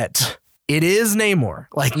actually get it is Namor,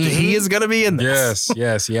 like he is going to be in this.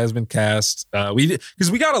 Yes, he has been cast.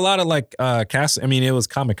 Because we got a lot of like cast. I mean, it was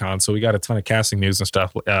Comic-Con, so we got a ton of casting news and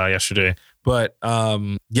stuff yesterday. But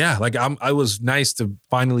like I was nice to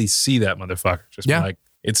finally see that motherfucker. Just like,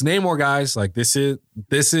 it's Namor, guys. Like this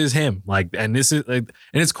is him. Like, and this is like,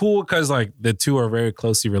 and it's cool because like the two are very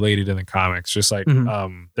closely related in the comics. Just like they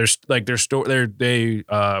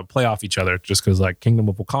play off each other just because like Kingdom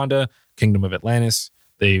of Wakanda, Kingdom of Atlantis,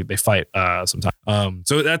 they fight sometimes.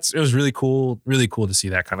 So it was really cool to see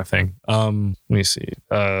that kind of thing. Let me see.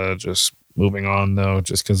 Just moving on though,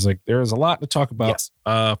 just because like there's a lot to talk about.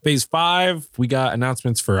 Yes. Phase 5, we got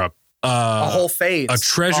announcements for a whole phase, a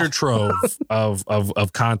treasure trove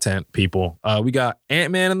of content. People, we got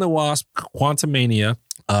Ant-Man and the Wasp, Quantumania.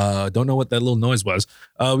 Don't know what that little noise was.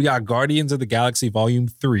 We got Guardians of the Galaxy Volume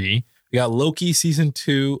 3. We got Loki Season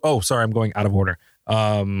 2. Oh, sorry, I'm going out of order.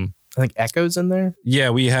 I think Echo's in there.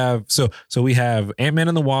 Yeah, we have so we have Ant-Man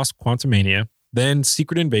and the Wasp, Quantumania, then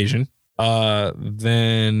Secret Invasion,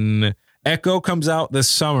 then Echo comes out this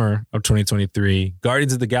summer of 2023.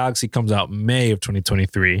 Guardians of the Galaxy comes out May of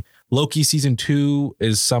 2023. Loki Season 2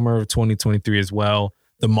 is summer of 2023 as well.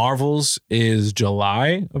 The Marvels is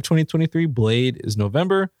July of 2023. Blade is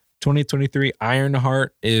November 2023.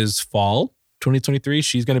 Ironheart is fall 2023.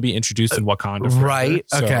 She's going to be introduced in Wakanda forever. Right.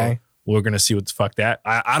 Okay. So we're going to see what the fuck that.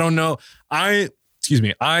 I don't know. I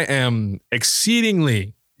am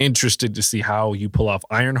exceedingly interested to see how you pull off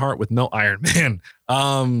Ironheart with no Iron Man.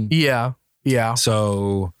 Yeah.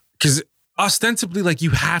 So, because ostensibly, like, you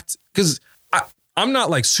have to, because I'm not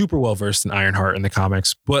like super well versed in Ironheart in the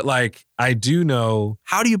comics, but like I do know.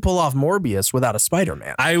 How do you pull off Morbius without a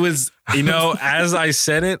Spider-Man? I was, as I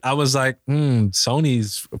said it, I was like,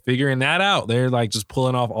 Sony's figuring that out. They're like just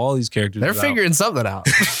pulling off all these characters. They're figuring something out.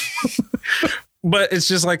 But it's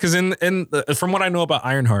just like, because from what I know about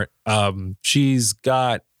Ironheart, she's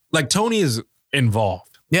got like Tony is involved.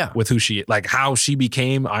 Yeah. With who she is, like how she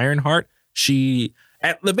became Ironheart. She,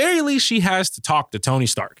 at the very least, she has to talk to Tony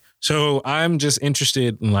Stark. So I'm just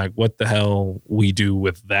interested in like what the hell we do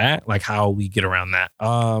with that, like how we get around that.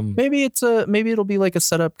 Maybe it'll be like a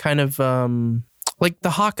setup kind of like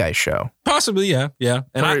the Hawkeye show. Possibly, yeah.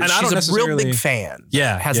 And I don't she's a real big fan.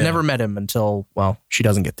 Yeah, has never met him until she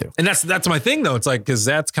doesn't get to. And that's my thing though. It's like because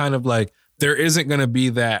that's kind of like there isn't going to be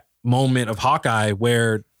that moment of Hawkeye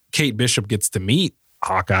where Kate Bishop gets to meet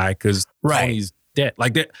Hawkeye because Tony's dead.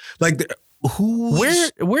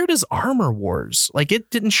 Where does Armor Wars? Like it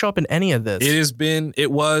didn't show up in any of this.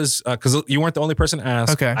 It was because you weren't the only person to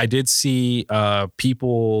ask. Okay. I did see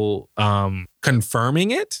people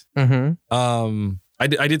confirming it. Mm-hmm. I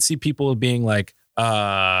did see people being like,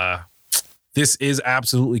 this is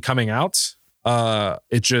absolutely coming out.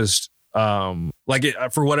 It just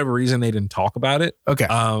for whatever reason they didn't talk about it. Okay.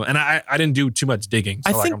 And I didn't do too much digging.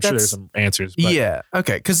 So I'm sure there's some answers. But. Yeah.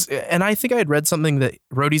 Okay. And I think I had read something that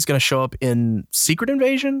Rhodey's going to show up in Secret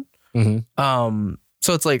Invasion. Mm-hmm.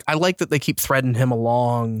 So it's like I like that they keep threading him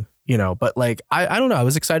along, but like I don't know. I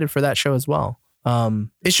was excited for that show as well.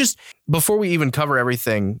 It's just before we even cover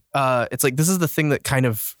everything, it's like this is the thing that kind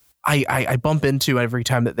of I bump into every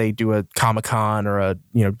time that they do a Comic-Con or a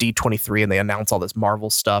D23 and they announce all this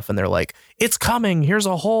Marvel stuff and they're like, it's coming. Here's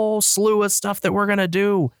a whole slew of stuff that we're gonna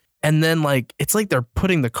do. And then like it's like they're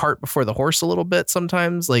putting the cart before the horse a little bit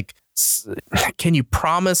sometimes. Like, can you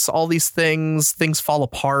promise all these things? Things fall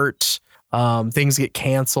apart. Things get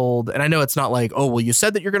canceled. And I know it's not like, oh, well, you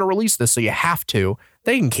said that you're gonna release this, so you have to.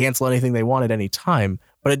 They can cancel anything they want at any time.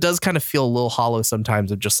 But it does kind of feel a little hollow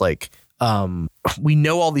sometimes of just like, we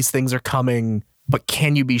know all these things are coming, but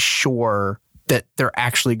can you be sure that they're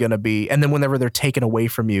actually going to be? And then whenever they're taken away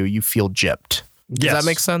from you, you feel gypped. Does that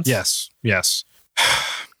make sense? Yes.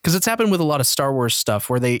 Because it's happened with a lot of Star Wars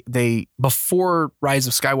stuff where they before Rise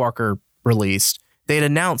of Skywalker released, they had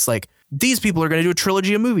announced like these people are going to do a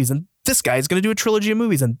trilogy of movies and this guy is going to do a trilogy of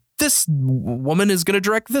movies and this woman is going to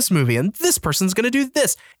direct this movie and this person's going to do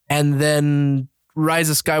this. And then Rise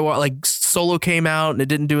of Skywalker, like Solo came out and it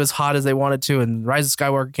didn't do as hot as they wanted to, and Rise of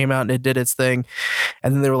Skywalker came out and it did its thing,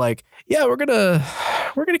 and then they were like, "Yeah, we're gonna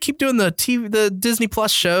keep doing the Disney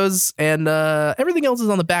Plus shows, and everything else is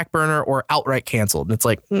on the back burner or outright canceled." And it's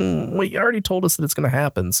like, well, you already told us that it's gonna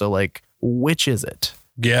happen, so like, which is it?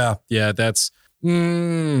 Yeah, that's.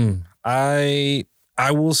 I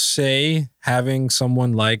will say having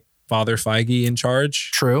someone like Father Feige in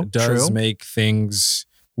charge, does make things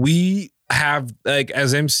we have like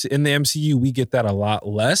as in the MCU we get that a lot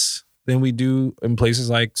less than we do in places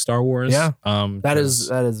like Star Wars. Yeah, that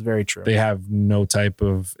is very true. They have no type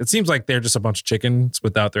of. It seems like they're just a bunch of chickens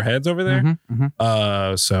without their heads over there.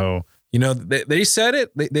 Mm-hmm. So they said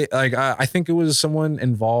it. They like I think it was someone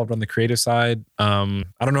involved on the creative side. I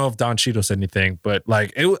don't know if Don Cheadle said anything, but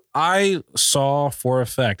like I saw for a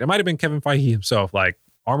fact it might have been Kevin Feige himself. Like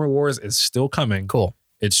Armor Wars is still coming. Cool.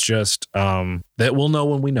 It's just that we'll know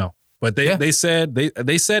when we know. But they said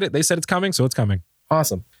it's coming, so it's coming.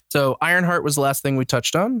 Awesome. So Ironheart was the last thing we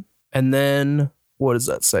touched on. And then what does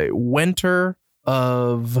that say? Winter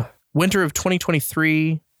of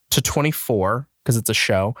 2023 to 24, because it's a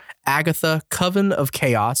show. Agatha, Coven of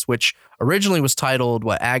Chaos, which originally was titled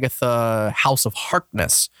Agatha, House of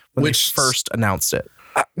Harkness when they first announced it.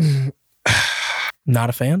 Not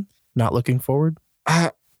a fan? Not looking forward?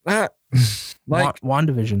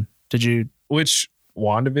 WandaVision. Did you? Which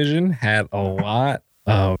WandaVision had a lot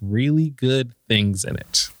of really good things in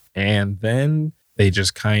it. And then they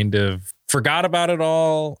just kind of forgot about it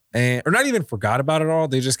all, or not even forgot about it all.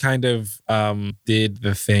 They just kind of did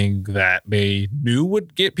the thing that they knew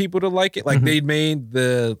would get people to like it. Like they made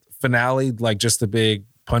the finale like just a big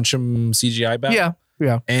punch 'em CGI battle.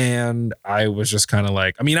 Yeah. And I was just kind of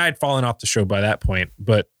like, I mean, I had fallen off the show by that point,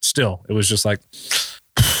 but still, it was just like.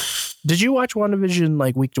 Did you watch WandaVision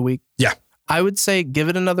like week to week? Yeah. I would say give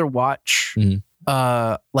it another watch,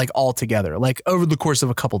 like all together, like over the course of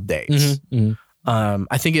a couple days.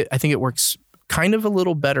 I think it works kind of a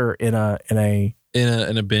little better in a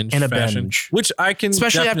binge fashion, which I can,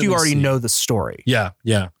 especially after you already see. know the story. Yeah.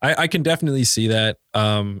 I can definitely see that.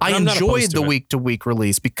 I enjoyed the week to week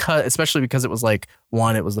release especially because it was like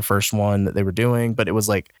it was the first one that they were doing, but it was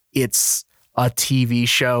like it's a TV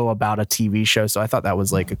show about a TV show, so I thought that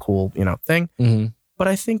was like a cool thing. But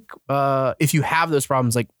I think if you have those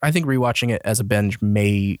problems, like I think rewatching it as a binge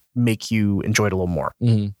may make you enjoy it a little more.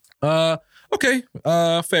 Okay,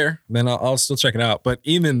 fair. Then I'll still check it out. But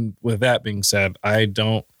even with that being said, I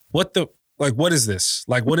don't. What is this?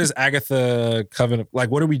 Like, what is Agatha Coven?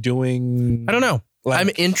 Like, what are we doing? I don't know. Like, I'm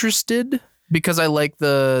interested because I like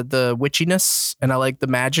the witchiness and I like the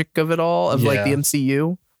magic of it all of like the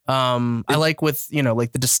MCU. I like with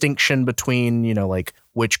like the distinction between like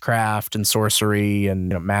witchcraft and sorcery and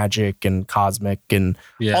magic and cosmic and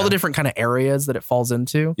all the different kind of areas that it falls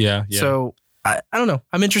into. Yeah. So. I don't know.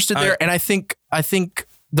 I'm interested there, and I think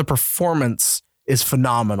the performance is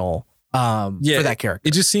phenomenal for that character.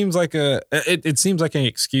 It just seems like it seems like an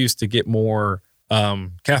excuse to get more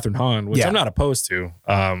Catherine Hahn, which I'm not opposed to.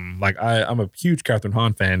 Like I'm a huge Catherine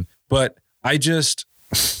Hahn fan, but I just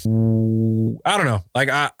I don't know.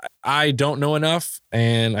 Like I don't know enough,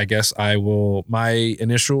 and I guess I will. My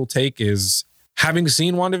initial take is having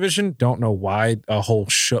seen WandaVision, don't know why a whole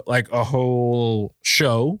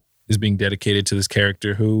show is being dedicated to this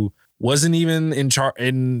character who wasn't even in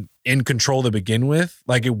control to begin with.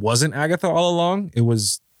 Like it wasn't Agatha all along. It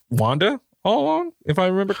was Wanda all along, if I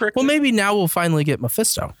remember correctly. Well, maybe now we'll finally get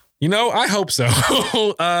Mephisto. I hope so.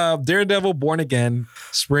 Daredevil Born Again,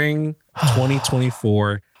 spring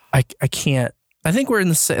 2024. I can't. I think we're in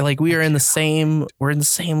the same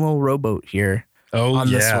little rowboat here. Oh, on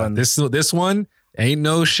this one. This one ain't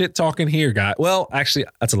no shit talking here, guy. Well, actually,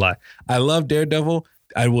 that's a lie. I love Daredevil.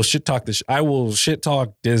 I will shit talk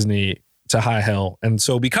Disney to high hell. And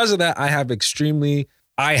so because of that, I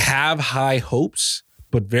have high hopes,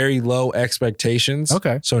 but very low expectations.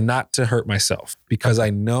 Okay. So not to hurt myself, because I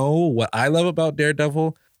know what I love about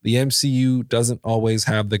Daredevil. The MCU doesn't always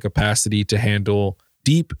have the capacity to handle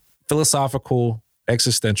deep philosophical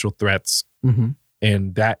existential threats.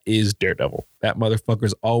 And that is Daredevil. That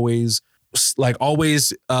motherfucker's always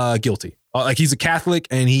guilty. Like he's a Catholic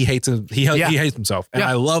and he hates himself. And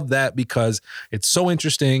I love that because it's so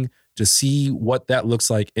interesting to see what that looks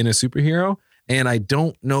like in a superhero. And I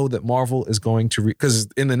don't know that Marvel is going to because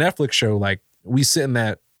in the Netflix show, like we sit in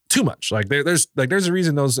that too much. Like there's a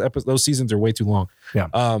reason those seasons are way too long. Yeah.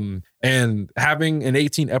 And having an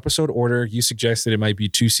 18 episode order, you suggested it might be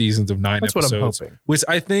 2 seasons of 9 That's episodes, what I'm hoping. which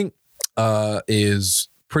I think is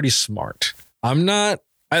pretty smart. I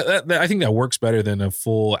think that works better than a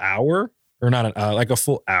full hour. Or not like a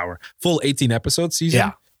full 18 episode season.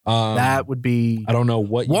 Yeah. That would be. I don't know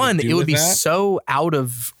what. It would be that. so out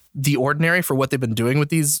of the ordinary for what they've been doing with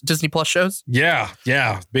these Disney Plus shows. Yeah,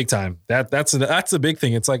 big time. That's a big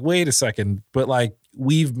thing. It's like, wait a second, but like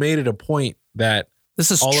we've made it a point that this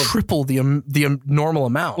is triple the normal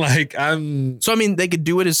amount. Like So I mean, they could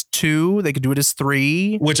do it as 2. They could do it as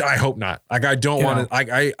 3. Which I hope not. Like I don't want to.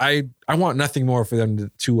 I want nothing more for them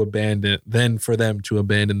to abandon than for them to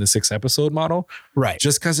abandon the 6 episode model. Right.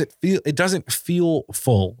 Just because it doesn't feel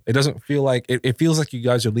full. It doesn't feel like it feels like you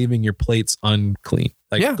guys are leaving your plates unclean.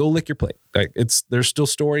 Like go lick your plate. Like there's still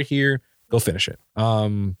story here. Go finish it.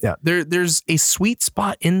 There's a sweet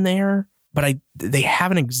spot in there, but they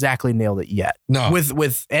haven't exactly nailed it yet. No.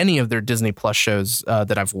 With any of their Disney Plus shows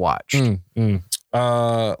that I've watched.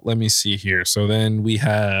 Let me see here. So then we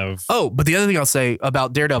have. Oh, but the other thing I'll say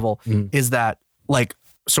about Daredevil is that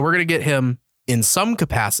so we're going to get him in some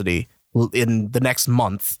capacity in the next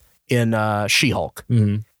month in She-Hulk.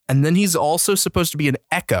 Mm-hmm. And then he's also supposed to be an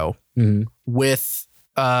Echo Mm-hmm. with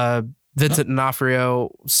Vincent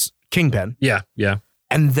D'Onofrio's Kingpin. Yeah.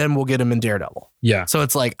 And then we'll get him in Daredevil. Yeah. So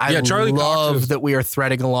it's like, I Charlie Cox love is- that we are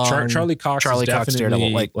threading along. Charlie Cox is Cox definitely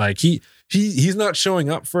Daredevil. like he's not showing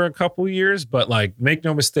up for a couple years, but like make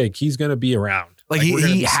no mistake, he's gonna be around. Like we're gonna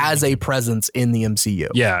he be has seeing a him. presence in the MCU.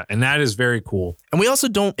 Yeah, and that is very cool. And we also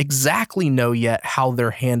don't exactly know yet how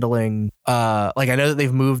they're handling. Like I know that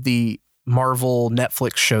they've moved the Marvel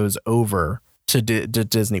Netflix shows over to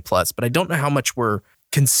Disney Plus, but I don't know how much we're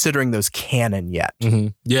considering those canon yet. Mm-hmm.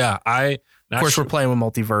 Yeah, Of course, we're playing with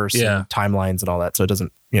multiverse and timelines and all that, so it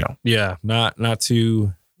doesn't, Yeah, not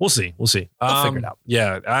too. We'll see. We'll figure it out.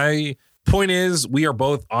 Yeah, point is, we are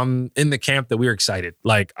both in the camp that we're excited.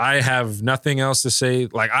 Like, I have nothing else to say.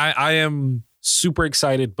 Like, I am super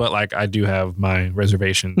excited, but like I do have my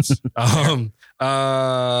reservations.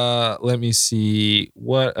 Let me see.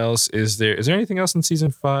 What else is there? Is there anything else in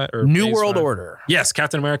season 5 or New phase World 5? Order? Yes,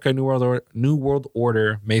 Captain America, New World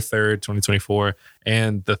Order, May 3rd, 2024,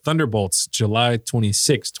 and the Thunderbolts, July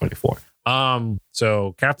 26th, 24.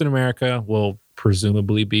 So Captain America will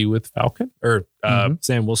presumably be with Falcon or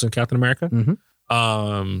Sam Wilson, Captain America.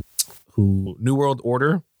 Who New World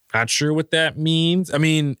Order? Not sure what that means. I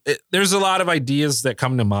mean, there's a lot of ideas that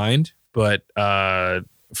come to mind, but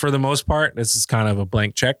for the most part, this is kind of a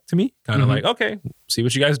blank check to me. Kind of like, okay, see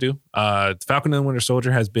what you guys do. Falcon and the Winter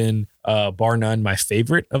Soldier has been, bar none, my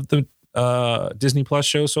favorite of the Disney Plus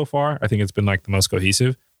shows so far. I think it's been like the most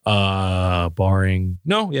cohesive.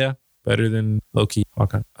 Better than Loki,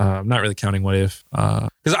 Hawkeye. I'm not really counting What If,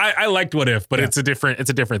 because I liked What If, but it's a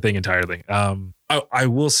different thing entirely. I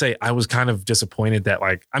will say I was kind of disappointed that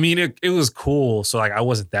it was cool, so like I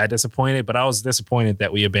wasn't that disappointed, but I was disappointed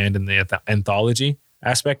that we abandoned the anthology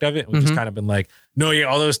aspect of it. We've just kind of been like, no,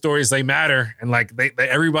 all those stories, they matter, and like they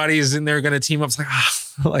everybody is in there going to team up. It's like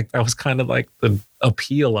like that was kind of like the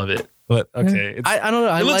appeal of it. But okay, I don't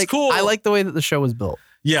know. It looks cool. I like the way that the show was built.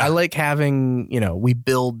 Yeah, I like having, we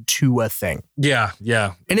build to a thing. Yeah.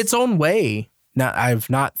 In its own way. Now, I've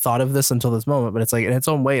not thought of this until this moment, but it's like in its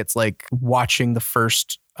own way, it's like watching the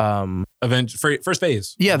first first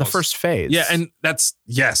phase. Yeah, almost. the first phase. Yeah, and that's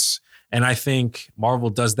and I think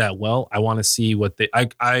Marvel does that well. I want to see what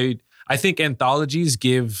I think anthologies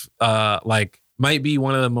give might be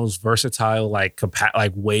one of the most versatile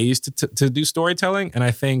ways to do storytelling, and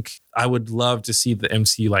I think I would love to see the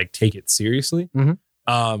MCU take it seriously.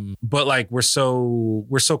 But like we're so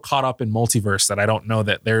caught up in multiverse that I don't know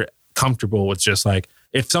that they're comfortable with just like,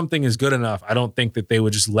 if something is good enough, I don't think that they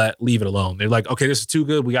would just leave it alone. They're like, okay, this is too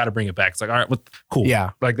good, we got to bring it back. It's like, all right, cool.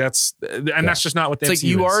 Yeah, like that's just not what the it's MCU like.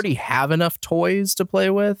 You is. already have enough toys to play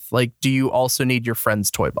with. Like, do you also need your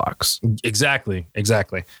friend's toy box? Exactly.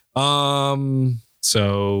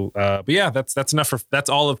 So, but yeah, that's enough that's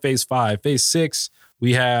all of phase 5. Phase 6,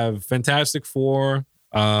 we have Fantastic Four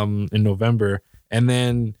in November, and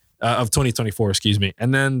then of 2024, excuse me.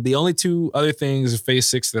 And then the only two other things of phase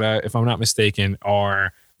 6 that if I'm not mistaken,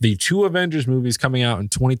 are the 2 Avengers movies coming out in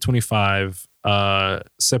 2025,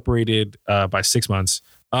 separated by 6 months.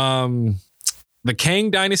 The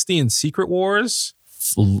Kang Dynasty and Secret Wars,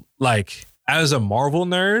 as a Marvel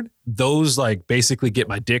nerd, those basically get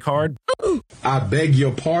my dick hard. I beg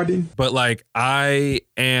your pardon? But I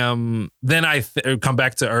am, then I come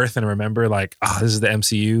back to Earth and remember this is the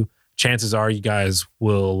MCU. Chances are you guys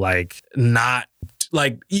will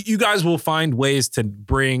you guys will find ways to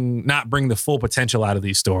not bring the full potential out of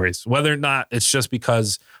these stories. Whether or not it's just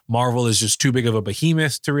because Marvel is just too big of a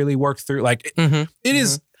behemoth to really work through. It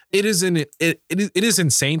is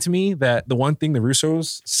insane to me that the one thing the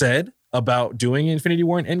Russos said about doing Infinity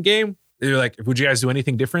War and Endgame, they're like, would you guys do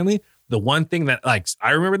anything differently? The one thing that I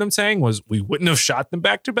remember them saying was, we wouldn't have shot them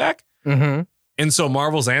back to back. And so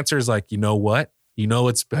Marvel's answer is you know what?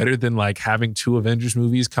 It's better than having 2 Avengers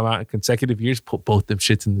movies come out in consecutive years. Put both them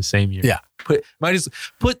shits in the same year. Yeah. Put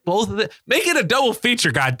both of them. Make it a double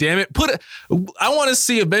feature. God damn it. I want to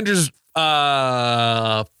see Avengers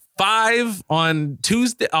 5 on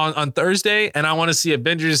Tuesday on Thursday, and I want to see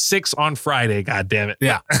Avengers 6 on Friday. God damn it.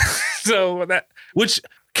 Yeah. So which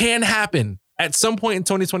can happen at some point in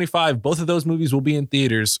 2025. Both of those movies will be in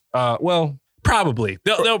theaters. Probably.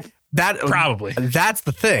 They'll probably. That's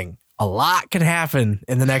the thing. A lot can happen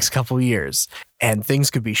in the next couple of years, and things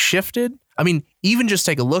could be shifted. I mean, even just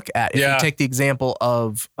take a look at, if you take the example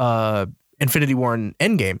of Infinity War and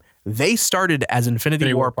Endgame, they started as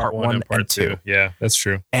Infinity War Part 1 and Part 2. Yeah, that's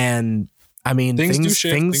true. And I mean, things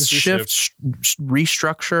shift,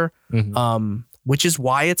 restructure. restructure, which is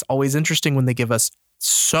why it's always interesting when they give us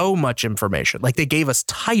so much information. Like they gave us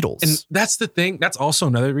titles. And that's the thing. That's also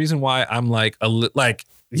another reason why I'm like,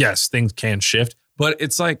 yes, things can shift, but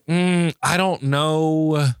it's like, I don't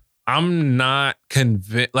know. I'm not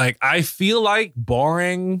convinced. Like, I feel like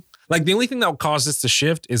barring, like the only thing that will cause this to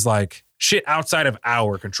shift is like shit outside of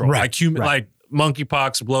our control. Right, Like human, like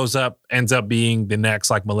monkeypox blows up, ends up being the next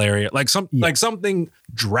like malaria. Like like something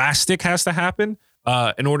drastic has to happen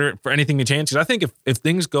in order for anything to change. Because I think if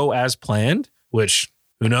things go as planned, which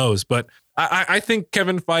who knows, but I think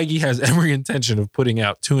Kevin Feige has every intention of putting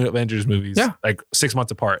out 2 Avengers movies like 6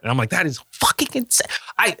 months apart. And I'm like, that is fucking insane.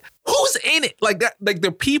 Who's in it? Like that, like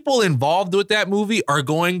the people involved with that movie are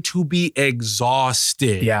going to be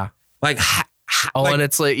exhausted. Yeah. Like, and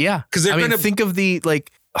it's like, because they're going to think of the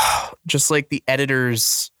like, just like the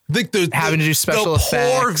editors having to do special the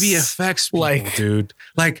poor effects. VFX people, like, dude.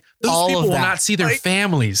 Like those all people of will that. not see their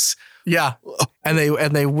families. Yeah. And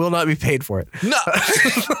they will not be paid for it. No.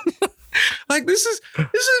 Like this is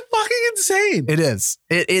fucking insane. It is.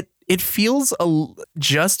 It feels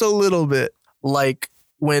just a little bit like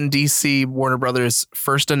when DC Warner Brothers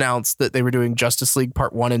first announced that they were doing Justice League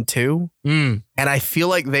Part 1 and 2. And I feel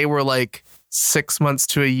like they were like 6 months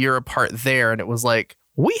to a year apart there. And it was like,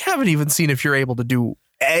 we haven't even seen if you're able to do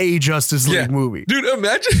a Justice League movie. Dude,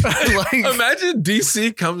 imagine Like- imagine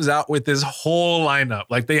DC comes out with this whole lineup.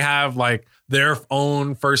 Like they have like their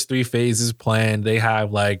own first 3 phases planned. They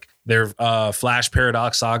have like their Flash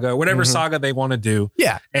Paradox saga, whatever saga they want to do.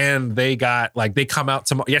 Yeah. And they got like, they come out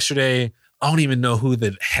yesterday. I don't even know who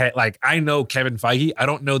the head, like I know Kevin Feige. I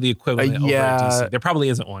don't know the equivalent over at DC. There probably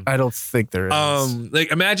isn't one. I don't think there is.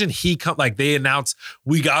 Like imagine they announce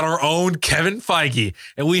we got our own Kevin Feige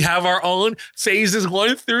and we have our own phases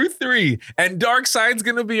 1 through 3 and Darkseid's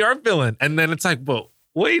going to be our villain. And then it's like, well,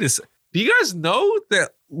 wait a second. Do you guys know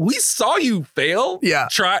that we saw you fail? Yeah.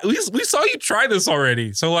 We saw you try this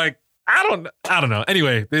already. So like, I don't know.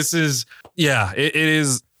 Anyway, this is, it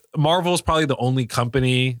is. Marvel's probably the only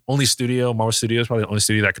studio. Marvel Studios probably the only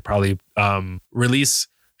studio that could probably release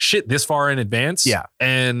shit this far in advance. Yeah.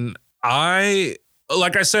 And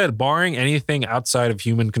like I said, barring anything outside of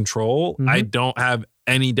human control, I don't have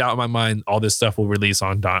any doubt in my mind all this stuff will release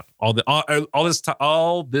on time. All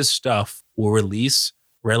this stuff will release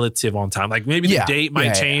relative on time. Like maybe the date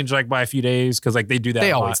might change like by a few days because like they do that.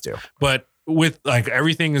 They always do. But with like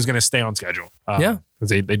everything is going to stay on schedule. Because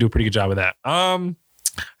they do a pretty good job of that.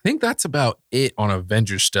 I think that's about it on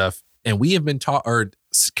Avengers stuff. And we have been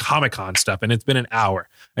Comic-Con stuff, and it's been an hour.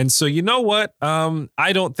 And so you know what?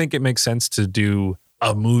 I don't think it makes sense to do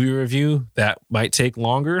a movie review that might take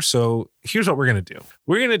longer. So here's what we're going to do.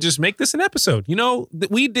 We're going to just make this an episode. You know,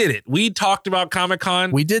 we did it. We talked about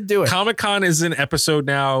Comic-Con. We did do it. Comic-Con is an episode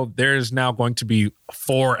now. There's now going to be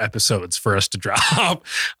 4 episodes for us to drop.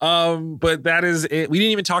 But that is it. We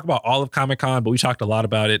didn't even talk about all of Comic-Con, but we talked a lot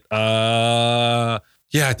about it.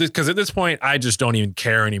 Because at this point, I just don't even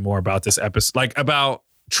care anymore about this episode, like about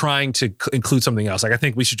trying to include something else. Like I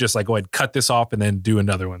think we should just like go ahead and cut this off and then do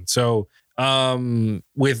another one. So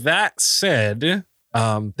with that said,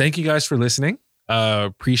 thank you guys for listening.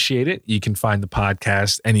 Appreciate it. You can find the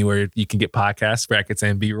podcast anywhere you can get podcasts, Brackets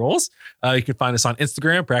and B-Rolls. You can find us on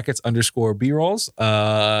Instagram, Brackets_B-Rolls.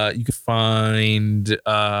 You can find, did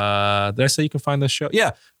I say you can find the show?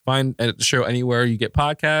 Yeah. Find the show anywhere you get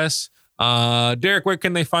podcasts. Derek, where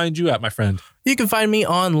can they find you at, my friend? You can find me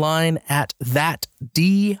online at that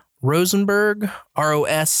D Rosenberg,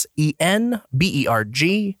 ROSENBERG,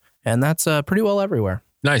 and that's pretty well everywhere.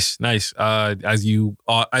 Nice. As you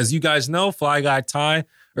guys know, Fly Guy Ty on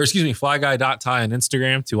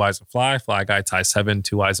Instagram, 2 Eyes and Fly Guy Ty 7,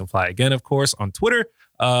 2 Eyes and Fly again, of course, on Twitter.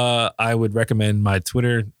 I would recommend my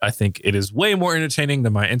Twitter. I think it is way more entertaining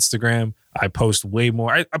than my Instagram. I post way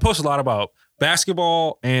more. I post a lot about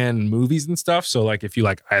basketball and movies and stuff. So like if you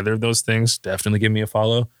like either of those things, definitely give me a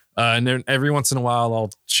follow. And then every once in a while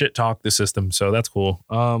I'll shit talk the system. So that's cool.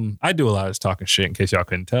 I do a lot of talking shit in case y'all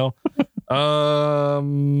couldn't tell.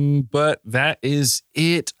 But that is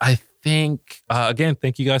it. I think, again,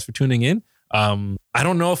 thank you guys for tuning in. I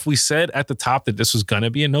don't know if we said at the top that this was going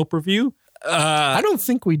to be a Nope review. I don't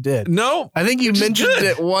think we did. No, I think you mentioned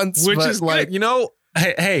it once, which but is like, good. You know,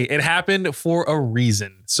 hey, it happened for a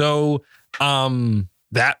reason. So,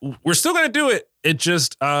 that we're still going to do it. It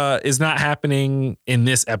just, is not happening in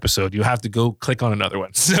this episode. You have to go click on another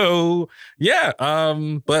one. So yeah.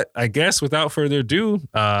 But I guess without further ado,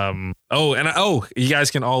 you guys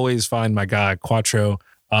can always find my guy Quattro,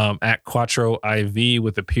 at Quattro IV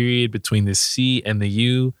with a period between the C and the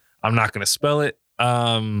U. I'm not going to spell it.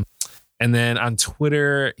 And then on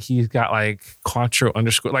Twitter, he's got like Quattro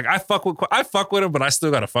 _ like I fuck with him, but I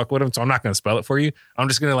still gotta fuck with him. So I'm not gonna spell it for you. I'm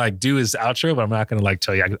just gonna like do his outro, but I'm not gonna like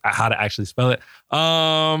tell you how to actually spell it.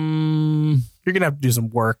 You're gonna have to do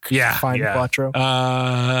some work. Yeah, to find Quattro.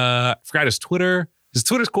 I forgot his Twitter. His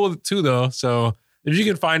Twitter's cool too, though. So if you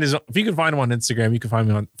can find him on Instagram, you can find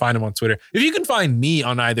him on Twitter. If you can find me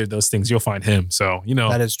on either of those things, you'll find him. So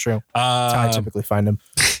that is true. That's how I typically find him.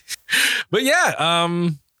 But yeah,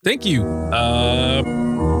 thank you,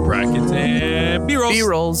 Brackets and B-rolls.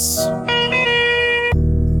 B-rolls.